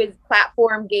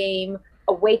platform game,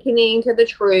 awakening to the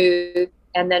truth.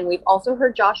 And then we've also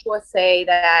heard Joshua say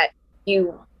that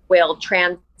you will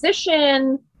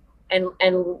transition and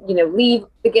leave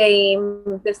the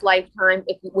game this lifetime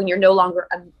when you're no longer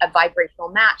a vibrational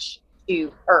match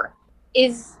to Earth.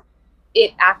 Is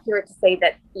it accurate to say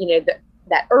that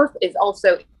that Earth is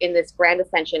also in this grand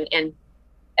ascension and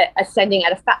ascending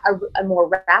at a more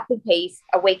rapid pace,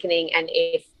 awakening,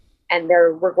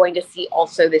 we're going to see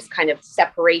also this kind of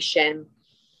separation,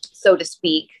 so to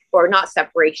speak, or not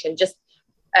separation, just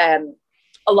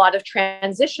a lot of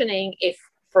transitioning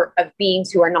of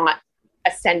beings who are not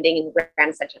ascending in the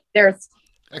grand ascension.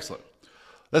 Excellent.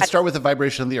 Let's start with the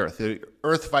vibration of the Earth. The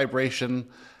Earth vibration,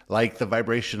 like the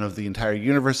vibration of the entire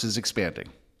universe, is expanding.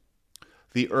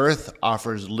 The Earth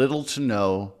offers little to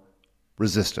no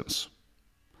resistance.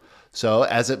 So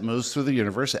as it moves through the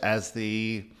universe, as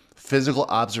the physical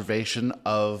observation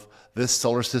of this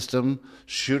solar system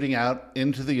shooting out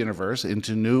into the universe,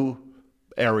 into new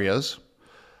areas,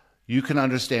 you can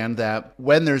understand that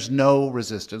when there's no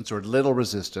resistance or little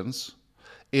resistance,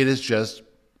 it is just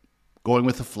going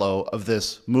with the flow of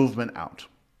this movement out.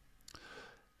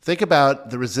 Think about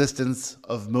the resistance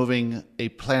of moving a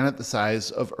planet the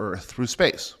size of Earth through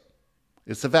space.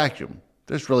 It's a vacuum.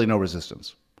 There's really no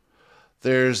resistance.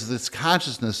 There's this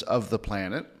consciousness of the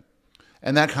planet,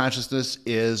 and that consciousness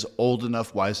is old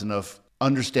enough, wise enough,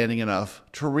 understanding enough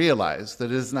to realize that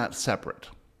it is not separate.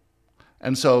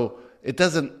 And so it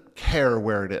doesn't care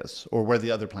where it is or where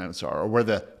the other planets are or where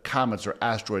the comets or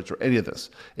asteroids or any of this.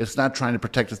 It's not trying to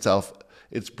protect itself.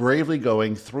 It's bravely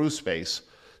going through space,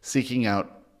 seeking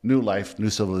out new life, new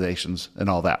civilizations, and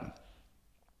all that.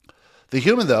 The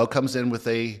human, though, comes in with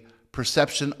a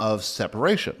perception of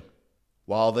separation.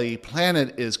 While the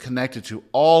planet is connected to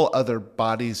all other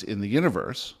bodies in the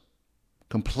universe,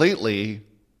 completely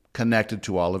connected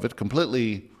to all of it,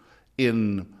 completely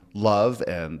in love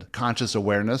and conscious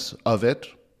awareness of it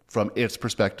from its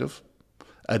perspective,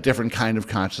 a different kind of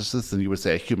consciousness than you would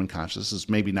say a human consciousness,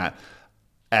 maybe not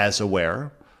as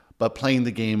aware, but playing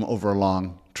the game over a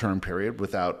long-term period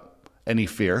without any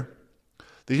fear.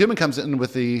 The human comes in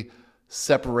with the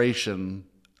separation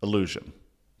illusion,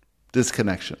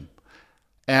 disconnection.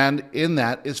 And in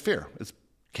that is fear. It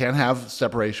can't have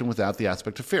separation without the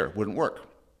aspect of fear. It wouldn't work.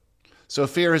 So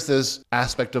fear is this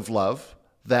aspect of love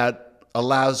that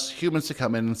allows humans to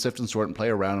come in and sift and sort and play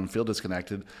around and feel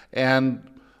disconnected and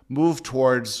move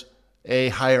towards a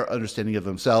higher understanding of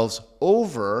themselves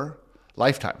over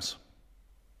lifetimes.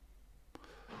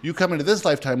 You come into this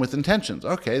lifetime with intentions.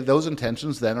 Okay, those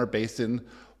intentions then are based in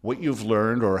what you've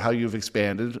learned or how you've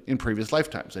expanded in previous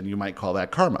lifetimes, and you might call that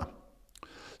karma.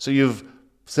 So you've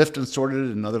sifted and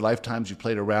sorted in other lifetimes, you've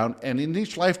played around, and in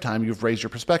each lifetime you've raised your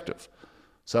perspective.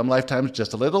 Some lifetimes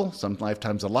just a little, some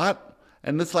lifetimes a lot,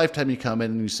 and this lifetime you come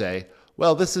in and you say,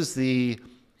 well, this is the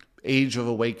age of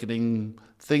awakening.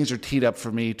 Things are teed up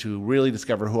for me to really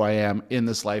discover who I am in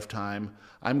this lifetime.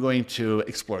 I'm going to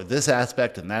explore this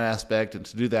aspect and that aspect, and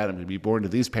to do that, I'm going to be born to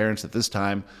these parents at this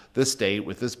time, this state,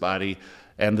 with this body,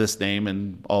 and this name,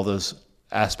 and all those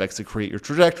aspects that create your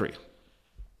trajectory.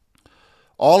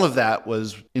 All of that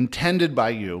was intended by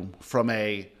you from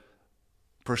a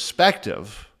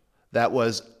perspective that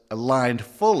was aligned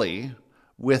fully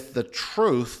with the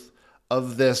truth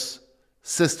of this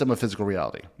system of physical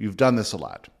reality. You've done this a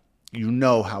lot. You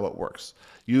know how it works.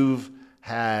 You've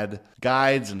had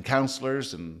guides and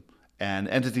counselors and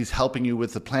entities helping you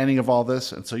with the planning of all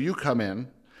this. And so you come in,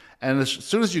 and as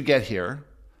soon as you get here,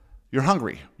 you're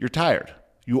hungry, you're tired,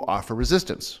 you offer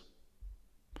resistance.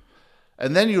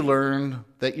 And then you learn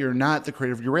that you're not the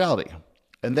creator of your reality.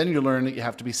 And then you learn that you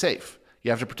have to be safe.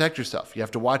 You have to protect yourself. You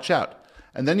have to watch out.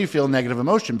 And then you feel negative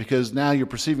emotion because now you're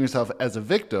perceiving yourself as a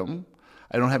victim.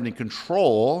 I don't have any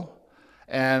control.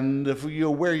 And if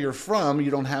you're where you're from,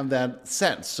 you don't have that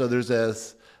sense. So there's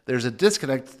a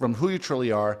disconnect from who you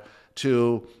truly are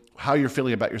to how you're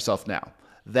feeling about yourself now.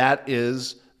 That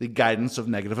is the guidance of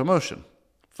negative emotion.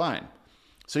 Fine.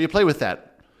 So you play with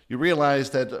that. You realize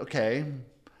that, okay,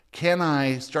 can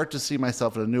I start to see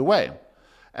myself in a new way?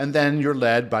 And then you're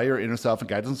led by your inner self and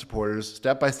guides and supporters,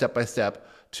 step by step,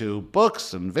 to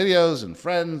books and videos and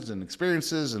friends and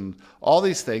experiences and all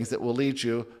these things that will lead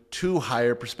you to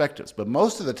higher perspectives. But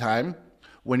most of the time,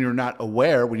 when you're not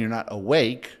aware, when you're not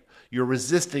awake, you're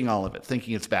resisting all of it,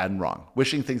 thinking it's bad and wrong,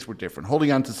 wishing things were different,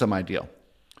 holding on to some ideal.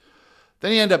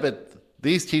 Then you end up at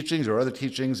these teachings or other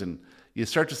teachings, and you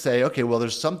start to say, okay, well,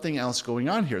 there's something else going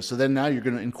on here. So then now you're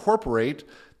going to incorporate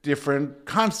different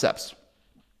concepts.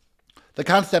 The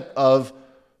concept of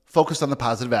focus on the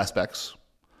positive aspects,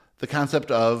 the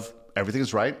concept of everything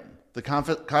is right, the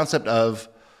concept of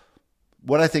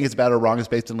what I think is bad or wrong is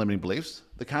based on limiting beliefs,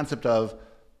 the concept of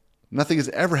nothing is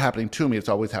ever happening to me, it's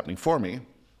always happening for me,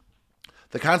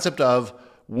 the concept of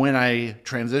when I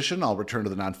transition, I'll return to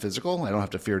the non-physical, I don't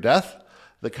have to fear death,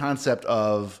 the concept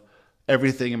of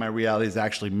everything in my reality is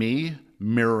actually me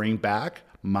mirroring back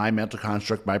my mental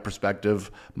construct, my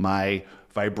perspective, my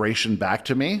vibration back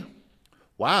to me.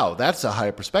 Wow, that's a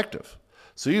higher perspective.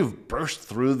 So you've burst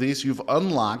through these, you've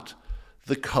unlocked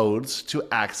the codes to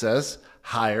access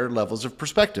higher levels of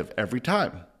perspective every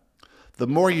time. The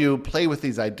more you play with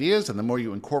these ideas and the more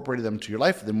you incorporate them to your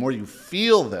life, the more you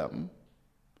feel them,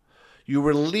 you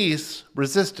release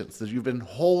resistance that you've been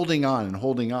holding on and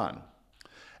holding on.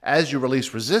 As you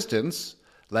release resistance,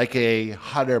 like a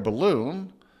hot air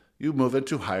balloon, you move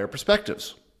into higher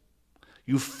perspectives.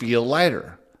 You feel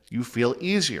lighter. You feel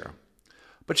easier.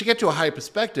 But you get to a high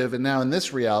perspective, and now in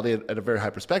this reality, at a very high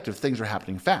perspective, things are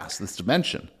happening fast, this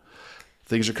dimension.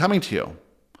 Things are coming to you.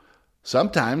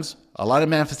 Sometimes a lot of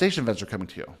manifestation events are coming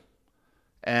to you.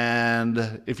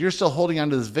 And if you're still holding on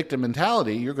to this victim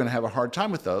mentality, you're going to have a hard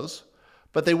time with those,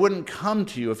 but they wouldn't come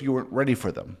to you if you weren't ready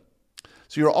for them.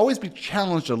 So you'll always be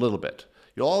challenged a little bit.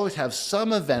 You'll always have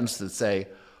some events that say,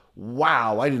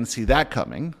 wow, I didn't see that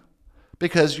coming,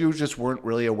 because you just weren't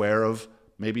really aware of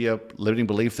maybe a limiting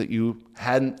belief that you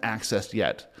hadn't accessed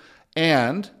yet.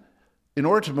 And in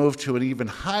order to move to an even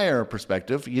higher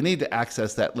perspective, you need to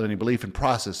access that limiting belief and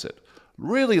process it.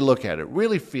 Really look at it,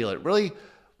 really feel it,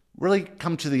 really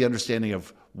come to the understanding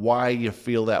of why you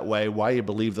feel that way, why you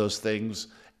believe those things,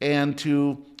 and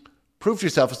to prove to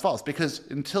yourself it's false. Because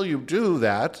until you do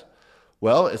that,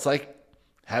 well, it's like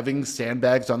having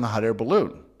sandbags on the hot air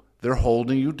balloon. They're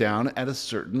holding you down at a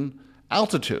certain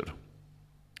altitude.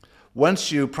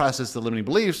 Once you process the limiting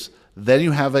beliefs, then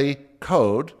you have a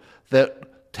code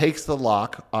that takes the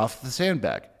lock off the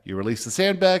sandbag. You release the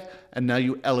sandbag, and now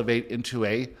you elevate into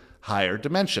a higher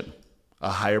dimension,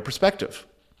 a higher perspective.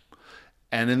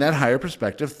 And in that higher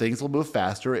perspective, things will move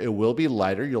faster. It will be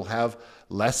lighter. You'll have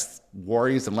less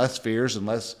worries and less fears and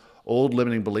less old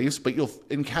limiting beliefs, but you'll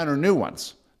encounter new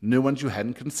ones you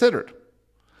hadn't considered.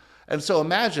 And so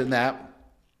imagine that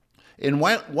In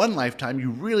one lifetime, you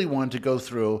really want to go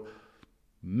through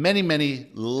many, many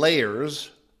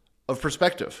layers of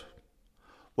perspective.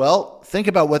 Well, think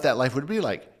about what that life would be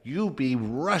like. You'd be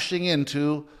rushing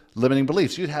into limiting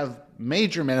beliefs. You'd have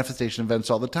major manifestation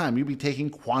events all the time. You'd be taking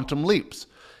quantum leaps.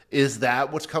 Is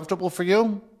that what's comfortable for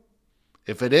you?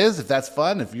 If it is, if that's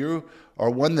fun, if you are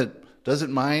one that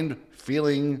doesn't mind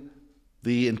feeling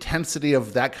the intensity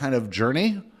of that kind of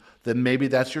journey, then maybe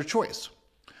that's your choice.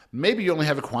 Maybe you only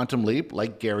have a quantum leap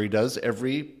like Gary does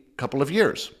every couple of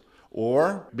years,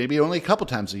 or maybe only a couple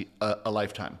times a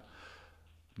lifetime.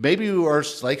 Maybe you are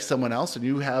like someone else and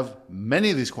you have many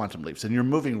of these quantum leaps and you're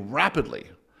moving rapidly.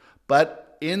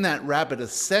 But in that rapid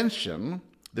ascension,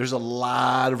 there's a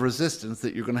lot of resistance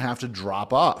that you're going to have to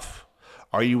drop off.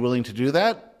 Are you willing to do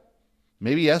that?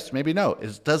 Maybe yes, maybe no.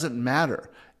 It doesn't matter.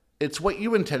 It's what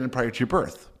you intended prior to your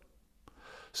birth.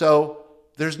 So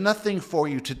there's nothing for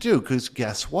you to do because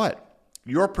guess what?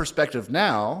 Your perspective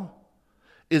now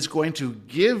is going to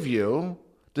give you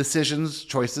decisions,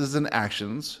 choices, and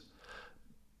actions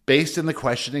based in the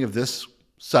questioning of this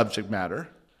subject matter,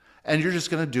 and you're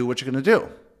just going to do what you're going to do.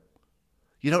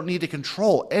 You don't need to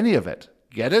control any of it.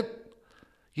 Get it?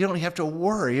 You don't have to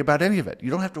worry about any of it. You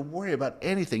don't have to worry about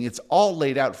anything. It's all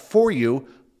laid out for you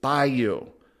by you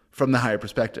from the higher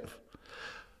perspective.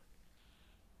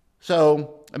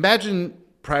 So imagine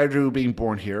prior to being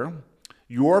born here,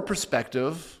 your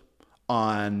perspective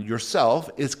on yourself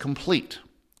is complete.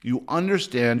 You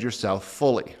understand yourself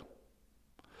fully.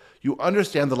 You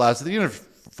understand the laws of the universe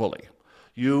fully.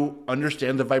 You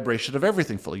understand the vibration of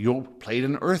everything fully. You played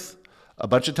in Earth a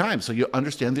bunch of times, so you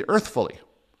understand the Earth fully.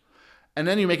 And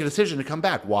then you make a decision to come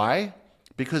back. Why?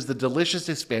 Because the delicious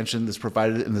expansion that's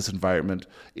provided in this environment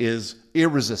is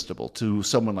irresistible to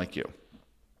someone like you.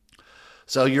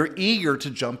 So you're eager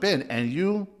to jump in, and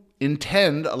you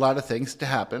intend a lot of things to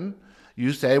happen.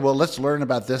 You say, well, let's learn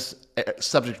about this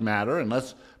subject matter, and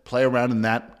let's play around in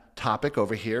that topic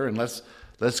over here, and let's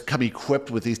come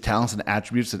equipped with these talents and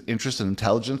attributes and interests and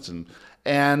intelligence,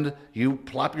 and you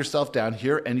plop yourself down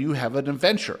here, and you have an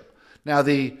adventure. Now,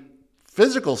 the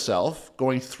physical self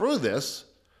going through this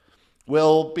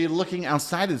will be looking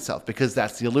outside itself because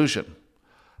that's the illusion.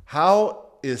 How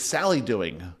is Sally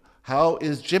doing? How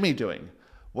is Jimmy doing?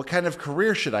 What kind of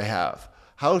career should I have?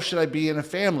 How should I be in a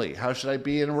family? How should I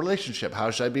be in a relationship?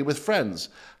 How should I be with friends?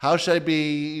 How should I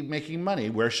be making money?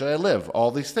 Where should I live?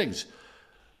 All these things.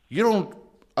 You don't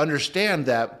understand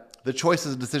that the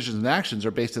choices, decisions, and actions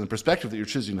are based on the perspective that you're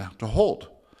choosing to hold.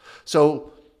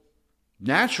 So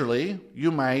naturally,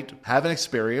 you might have an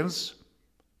experience,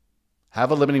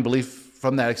 have a limiting belief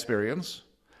from that experience,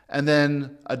 and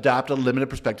then adopt a limited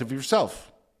perspective of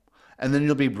yourself. And then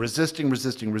you'll be resisting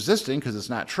because it's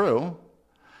not true.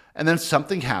 And then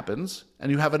something happens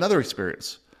and you have another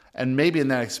experience. And maybe in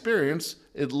that experience,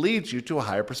 it leads you to a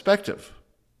higher perspective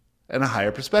and a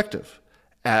higher perspective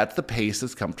at the pace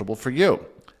that's comfortable for you,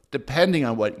 depending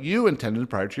on what you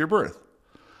intended prior to your birth.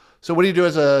 So what do you do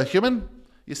as a human?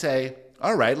 You say,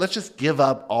 all right, let's just give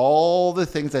up all the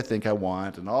things I think I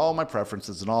want and all my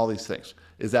preferences and all these things.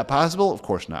 Is that possible? Of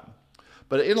course not.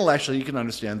 But intellectually, you can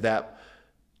understand that.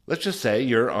 Let's just say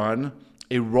you're on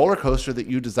a roller coaster that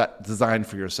you designed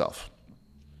for yourself.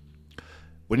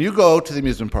 When you go to the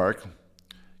amusement park,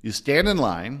 you stand in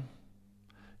line,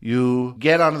 you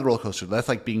get onto the roller coaster. That's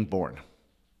like being born.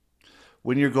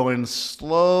 When you're going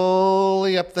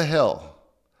slowly up the hill,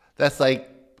 that's like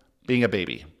being a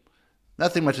baby.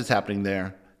 Nothing much is happening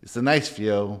there. It's a nice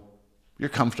view. You're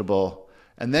comfortable.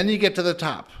 And then you get to the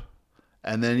top.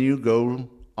 And then you go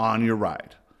on your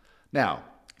ride. Now,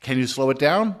 can you slow it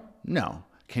down? No.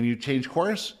 Can you change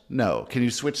course? No. Can you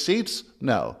switch seats?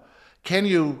 No. Can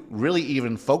you really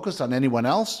even focus on anyone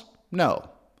else? No.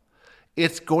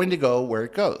 It's going to go where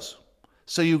it goes.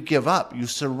 So you give up. You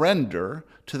surrender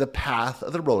to the path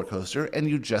of the roller coaster and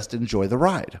you just enjoy the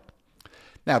ride.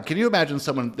 Now, can you imagine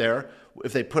someone there,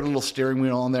 if they put a little steering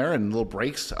wheel on there and little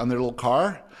brakes on their little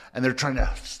car, and they're trying to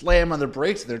slam on the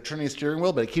brakes, they're turning the steering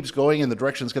wheel, but it keeps going in the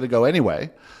direction it's going to go anyway.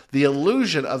 The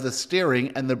illusion of the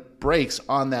steering and the brakes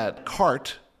on that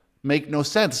cart make no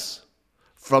sense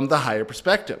from the higher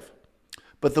perspective.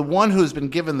 But the one who's been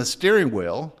given the steering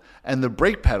wheel and the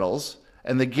brake pedals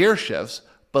and the gear shifts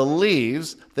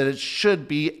believes that it should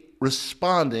be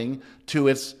responding to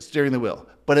its steering the wheel,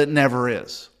 but it never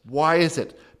is. Why is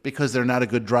it? Because they're not a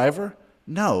good driver?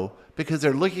 No, because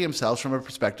they're looking at themselves from a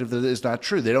perspective that is not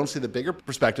true. They don't see the bigger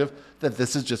perspective that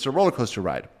this is just a roller coaster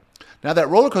ride. Now, that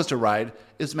roller coaster ride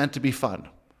is meant to be fun,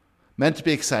 meant to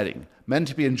be exciting, meant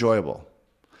to be enjoyable.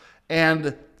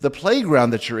 And the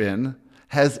playground that you're in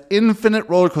has infinite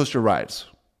roller coaster rides.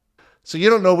 So you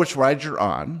don't know which ride you're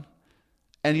on.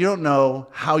 and you don't know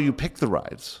how you pick the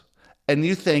rides, and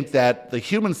you think that the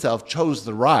human self chose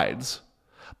the rides,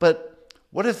 but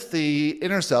what if the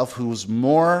inner self, who's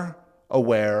more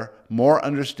aware, more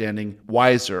understanding,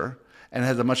 wiser, and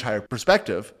has a much higher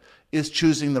perspective, is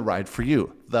choosing the ride for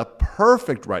you, the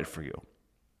perfect ride for you,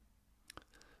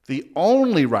 the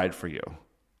only ride for you,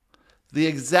 the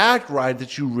exact ride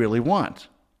that you really want?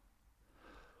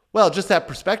 Well, just that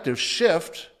perspective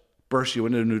shift bursts you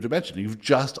into a new dimension. You've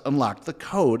just unlocked the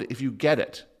code if you get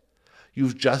it.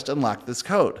 You've just unlocked this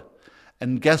code.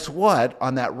 And guess what?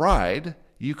 On that ride,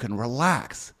 you can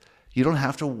relax. You don't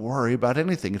have to worry about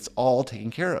anything. It's all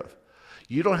taken care of.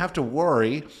 You don't have to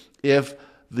worry if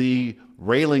the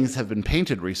railings have been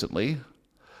painted recently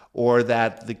or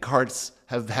that the carts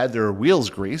have had their wheels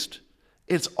greased.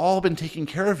 It's all been taken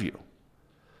care of you.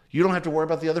 You don't have to worry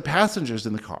about the other passengers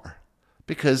in the car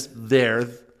because they're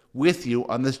with you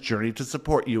on this journey to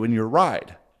support you in your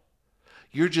ride.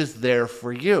 You're just there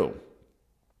for you.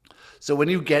 So when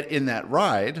you get in that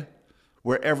ride,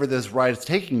 wherever this ride is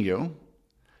taking you,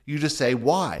 you just say,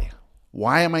 why?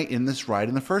 Why am I in this ride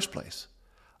in the first place?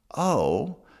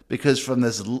 Oh, because from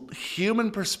this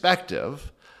human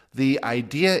perspective, the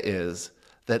idea is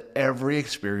that every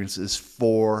experience is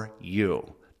for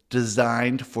you,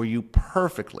 designed for you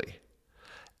perfectly.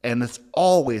 And it's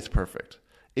always perfect.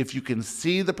 If you can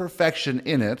see the perfection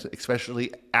in it,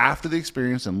 especially after the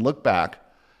experience and look back,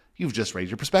 you've just raised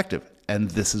your perspective. And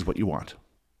this is what you want.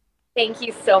 Thank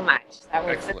you so much. That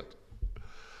was Excellent.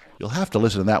 You'll have to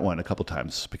listen to that one a couple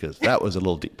times because that was a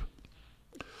little deep.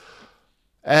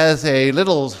 As a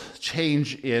little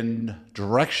change in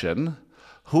direction,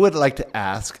 who would like to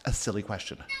ask a silly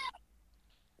question?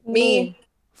 Me.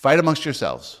 Fight amongst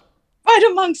yourselves. Fight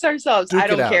amongst ourselves. Duke I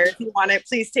don't it out. care. If you want it,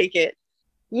 please take it.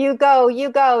 You go,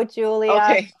 Julia.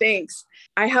 Okay, thanks.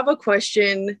 I have a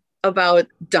question about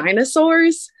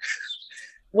dinosaurs.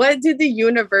 What did the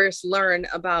universe learn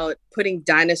about putting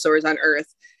dinosaurs on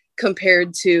Earth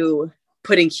compared to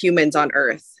putting humans on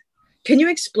Earth? Can you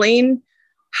explain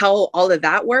how all of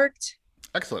that worked?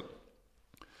 Excellent.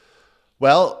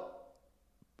 Well,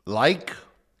 like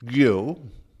you,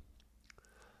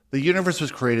 the universe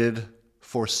was created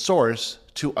for Source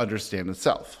to understand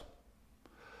itself.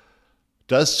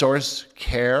 Does Source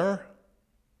care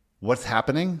what's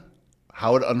happening,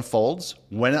 how it unfolds,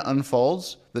 when it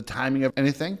unfolds, the timing of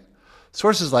anything?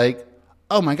 Source is like,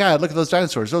 oh my God, look at those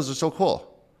dinosaurs. Those are so cool.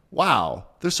 Wow,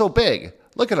 they're so big.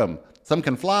 Look at them. Some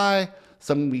can fly,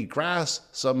 some eat grass,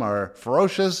 some are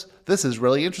ferocious. This is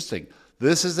really interesting.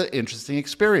 This is an interesting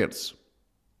experience.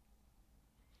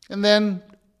 And then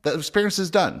the experience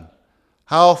is done.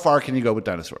 How far can you go with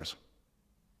dinosaurs?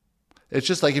 It's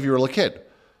just like if you were a little kid.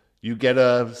 You get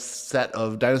a set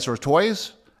of dinosaur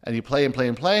toys and you play and play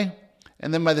and play.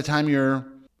 And then by the time you're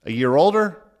a year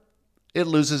older, it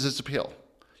loses its appeal.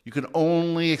 You can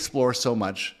only explore so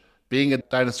much. Being a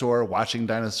dinosaur, watching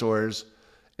dinosaurs,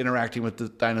 interacting with the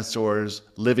dinosaurs,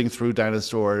 living through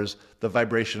dinosaurs, the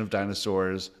vibration of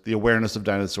dinosaurs, the awareness of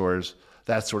dinosaurs,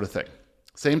 that sort of thing.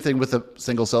 Same thing with the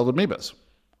single-celled amoebas.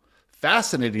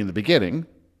 Fascinating in the beginning.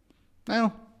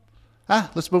 Now,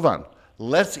 let's move on.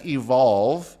 Let's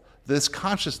evolve this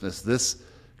consciousness, this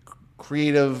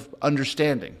creative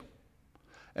understanding.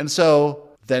 And so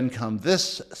then come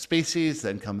this species,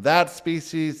 then come that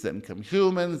species, then come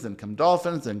humans, then come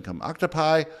dolphins, then come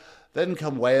octopi, then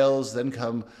come whales, then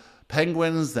come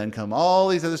penguins, then come all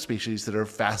these other species that are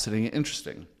fascinating and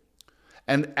interesting.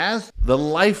 And as the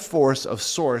life force of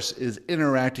Source is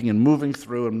interacting and moving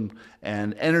through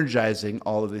and energizing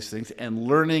all of these things and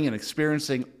learning and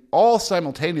experiencing all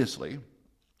simultaneously,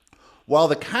 while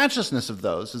the consciousness of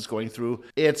those is going through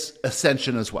its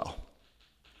ascension as well.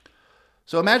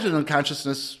 So imagine when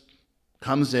consciousness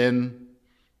comes in,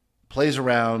 plays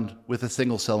around with a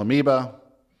single cell amoeba,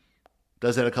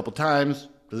 does that a couple times,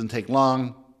 doesn't take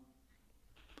long,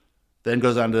 then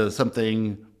goes on to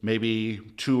something maybe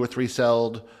 2 or 3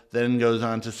 celled, then goes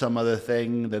on to some other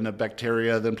thing, then a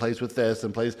bacteria, then plays with this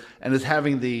and plays, and is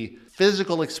having the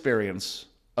physical experience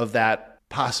of that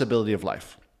possibility of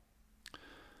life.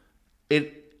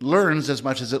 It learns as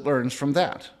much as it learns from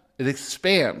that. It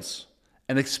expands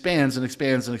and expands and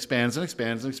expands and expands and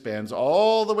expands and expands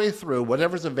all the way through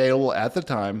whatever's available at the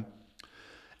time,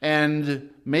 and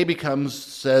maybe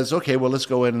says, okay, well, let's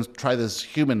go in and try this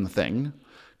human thing.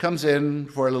 Comes in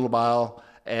for a little while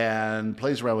and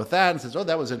plays around with that and says, oh,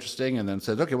 that was interesting. And then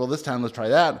says, okay, well, this time let's try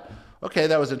that. Okay,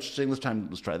 that was interesting. Let's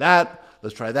try that.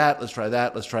 Let's try that. Let's try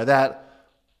that. Let's try that.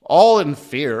 All in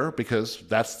fear, because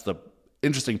that's the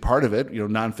interesting part of it.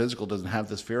 Non-physical doesn't have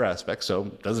this fear aspect, so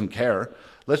doesn't care.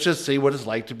 Let's just see what it's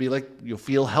like to be like,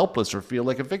 feel helpless or feel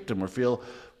like a victim or feel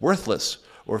worthless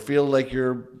or feel like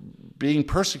you're being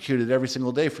persecuted every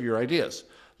single day for your ideas.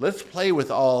 Let's play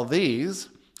with all these.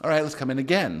 All right, let's come in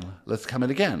again. Let's come in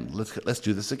again. Let's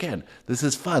do this again. This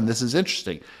is fun. This is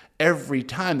interesting. Every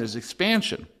time there's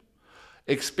expansion.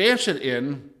 Expansion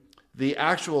in the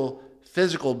actual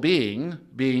physical being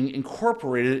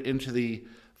incorporated into the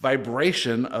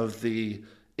vibration of the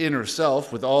inner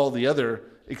self with all the other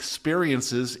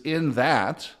experiences in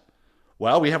that.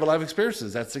 Well, we have a lot of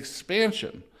experiences. That's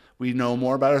expansion. We know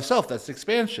more about ourselves. That's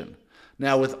expansion.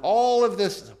 Now, with all of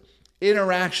this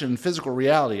interaction, physical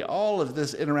reality, all of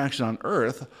this interaction on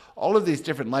Earth, all of these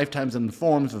different lifetimes and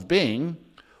forms of being,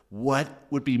 what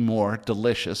would be more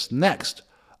delicious next?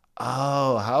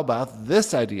 Oh, how about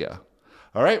this idea?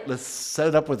 All right, let's set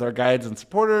it up with our guides and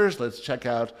supporters. Let's check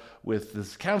out with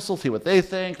this council, see what they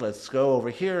think. Let's go over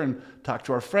here and talk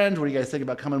to our friends. What do you guys think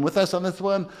about coming with us on this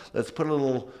one? Let's put a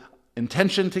little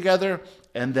intention together,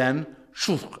 and then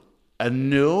a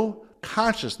new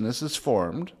consciousness is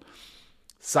formed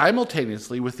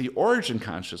simultaneously with the origin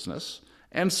consciousness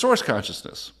and source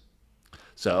consciousness.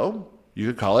 So you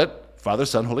could call it Father,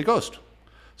 Son, Holy Ghost.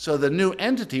 So the new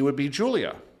entity would be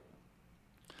Julia,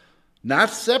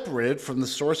 not separated from the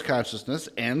source consciousness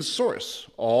and source.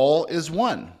 All is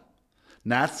one.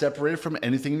 Not separated from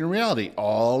anything in reality.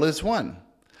 All is one.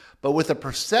 But with a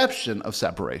perception of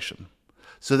separation,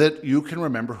 so that you can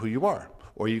remember who you are,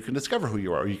 or you can discover who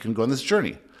you are, or you can go on this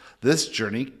journey. This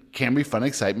journey can be fun,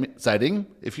 exciting,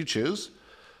 if you choose.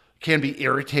 Can be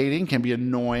irritating, can be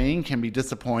annoying, can be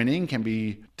disappointing, can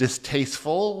be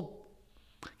distasteful,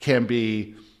 can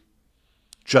be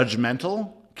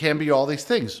judgmental, can be all these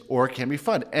things, or it can be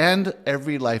fun. And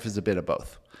every life is a bit of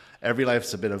both. Every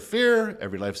life's a bit of fear,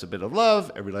 every life's a bit of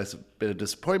love, every life's a bit of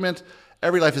disappointment,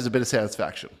 every life is a bit of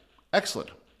satisfaction.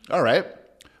 Excellent. All right.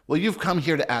 Well, you've come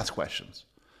here to ask questions.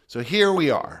 So here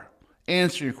we are,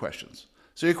 answering your questions.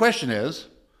 So your question is,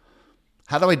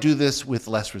 how do I do this with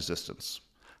less resistance?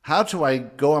 How do I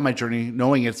go on my journey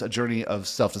knowing it's a journey of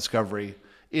self-discovery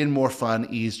in more fun,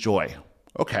 ease, joy?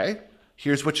 Okay,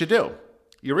 here's what you do.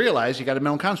 You realize you got a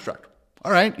mental construct.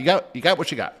 All right, you got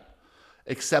what you got.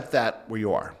 Accept that where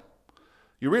you are.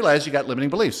 You realize you got limiting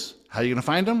beliefs. How are you going to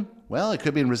find them? Well, it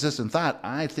could be in resistant thought.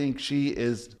 I think she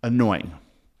is annoying.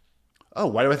 Oh,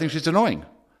 why do I think she's annoying?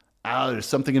 Oh, there's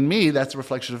something in me that's a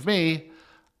reflection of me.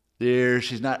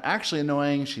 She's not actually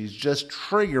annoying. She's just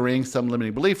triggering some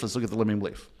limiting belief. Let's look at the limiting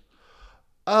belief.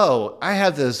 Oh, I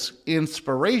have this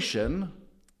inspiration,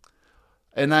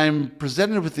 and I'm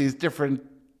presented with these different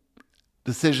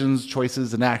decisions,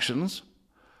 choices, and actions.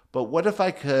 But what if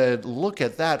I could look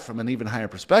at that from an even higher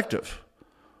perspective?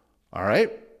 All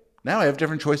right, now I have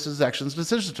different choices, actions,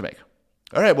 decisions to make.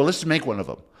 All right, well, let's just make one of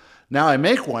them. Now I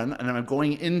make one, and I'm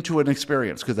going into an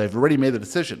experience because I've already made the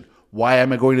decision. Why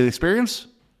am I going to the experience?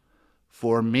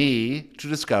 For me to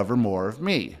discover more of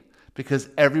me. Because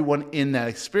everyone in that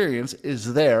experience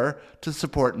is there to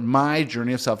support my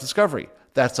journey of self-discovery.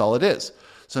 That's all it is.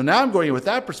 So now I'm going in with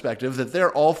that perspective that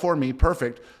they're all for me,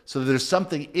 perfect. So there's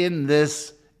something in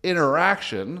this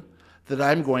interaction that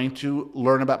I'm going to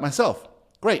learn about myself.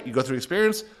 Great, you go through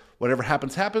experience, whatever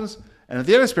happens, happens. And at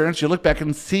the end of the experience, you look back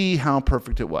and see how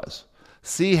perfect it was.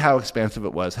 See how expansive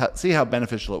it was. See how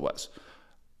beneficial it was.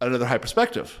 Another high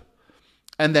perspective.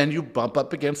 And then you bump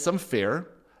up against some fear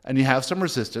and you have some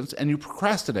resistance and you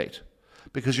procrastinate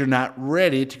because you're not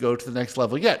ready to go to the next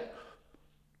level yet.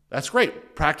 That's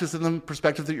great. Practice in the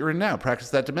perspective that you're in now. Practice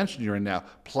that dimension you're in now.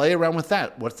 Play around with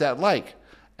that. What's that like?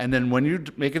 And then when you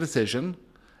make a decision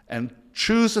and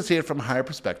choose to see it from a higher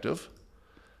perspective,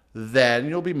 then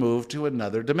you'll be moved to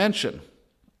another dimension,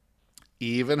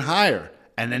 even higher.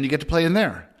 And then you get to play in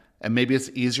there. And maybe it's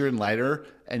easier and lighter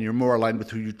and you're more aligned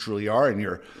with who you truly are and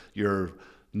you're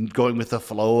going with the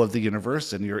flow of the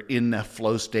universe and you're in a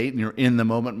flow state and you're in the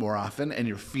moment more often and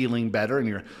you're feeling better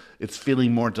and it's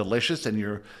feeling more delicious and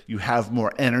you have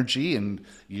more energy and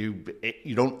you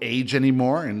don't age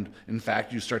anymore, and in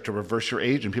fact you start to reverse your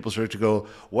age and people start to go,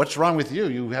 what's wrong with you?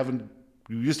 You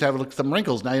used to have some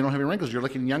wrinkles, now you don't have any wrinkles, you're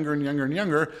looking younger and younger and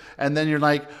younger, and then you're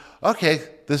like, okay,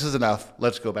 this is enough,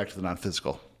 let's go back to the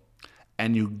non-physical.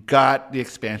 And you got the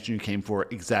expansion you came for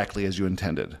exactly as you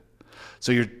intended.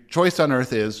 So your choice on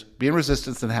earth is be in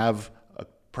resistance and have a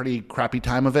pretty crappy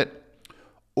time of it,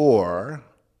 or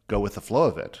go with the flow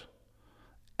of it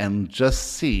and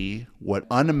just see what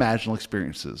unimaginable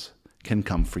experiences can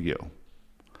come for you.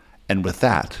 And with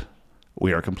that,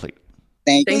 we are complete.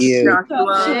 Thank Thanks, you.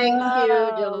 Joshua. Thank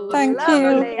you, Julie. Thank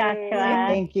Lovely, you. Joshua.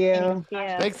 Thank you. Thank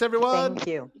you. Thanks, everyone. Thank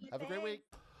you. Have a great week.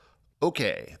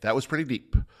 Okay, that was pretty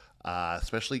deep,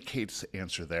 especially Kate's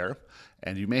answer there.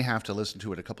 And you may have to listen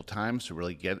to it a couple times to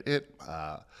really get it.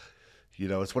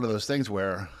 It's one of those things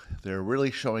where they're really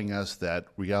showing us that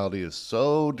reality is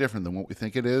so different than what we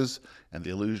think it is, and the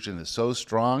illusion is so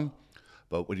strong.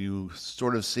 But when you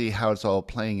sort of see how it's all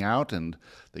playing out and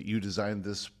that you designed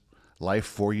this life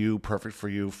for you, perfect for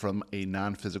you from a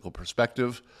non-physical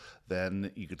perspective,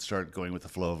 then you could start going with the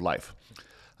flow of life.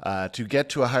 To get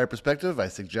to a higher perspective, I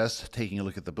suggest taking a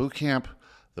look at the boot camp.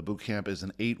 The boot camp is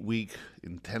an 8-week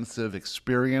intensive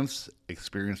experience.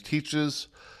 Experience teaches.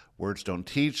 Words don't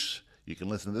teach. You can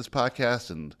listen to this podcast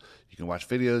and you can watch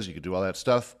videos. You can do all that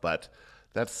stuff, but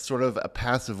that's sort of a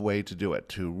passive way to do it.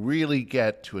 To really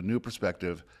get to a new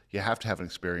perspective, you have to have an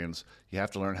experience. You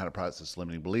have to learn how to process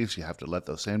limiting beliefs. You have to let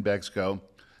those sandbags go.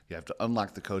 You have to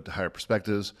unlock the code to higher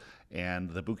perspectives, and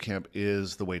the bootcamp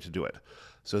is the way to do it.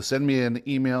 So send me an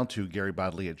email to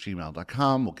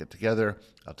garybodley@gmail.com. We'll get together.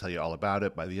 I'll tell you all about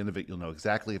it. By the end of it, you'll know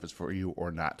exactly if it's for you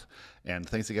or not. And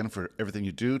thanks again for everything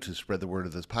you do to spread the word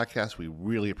of this podcast. We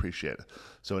really appreciate it.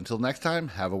 So until next time,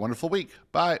 have a wonderful week.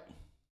 Bye.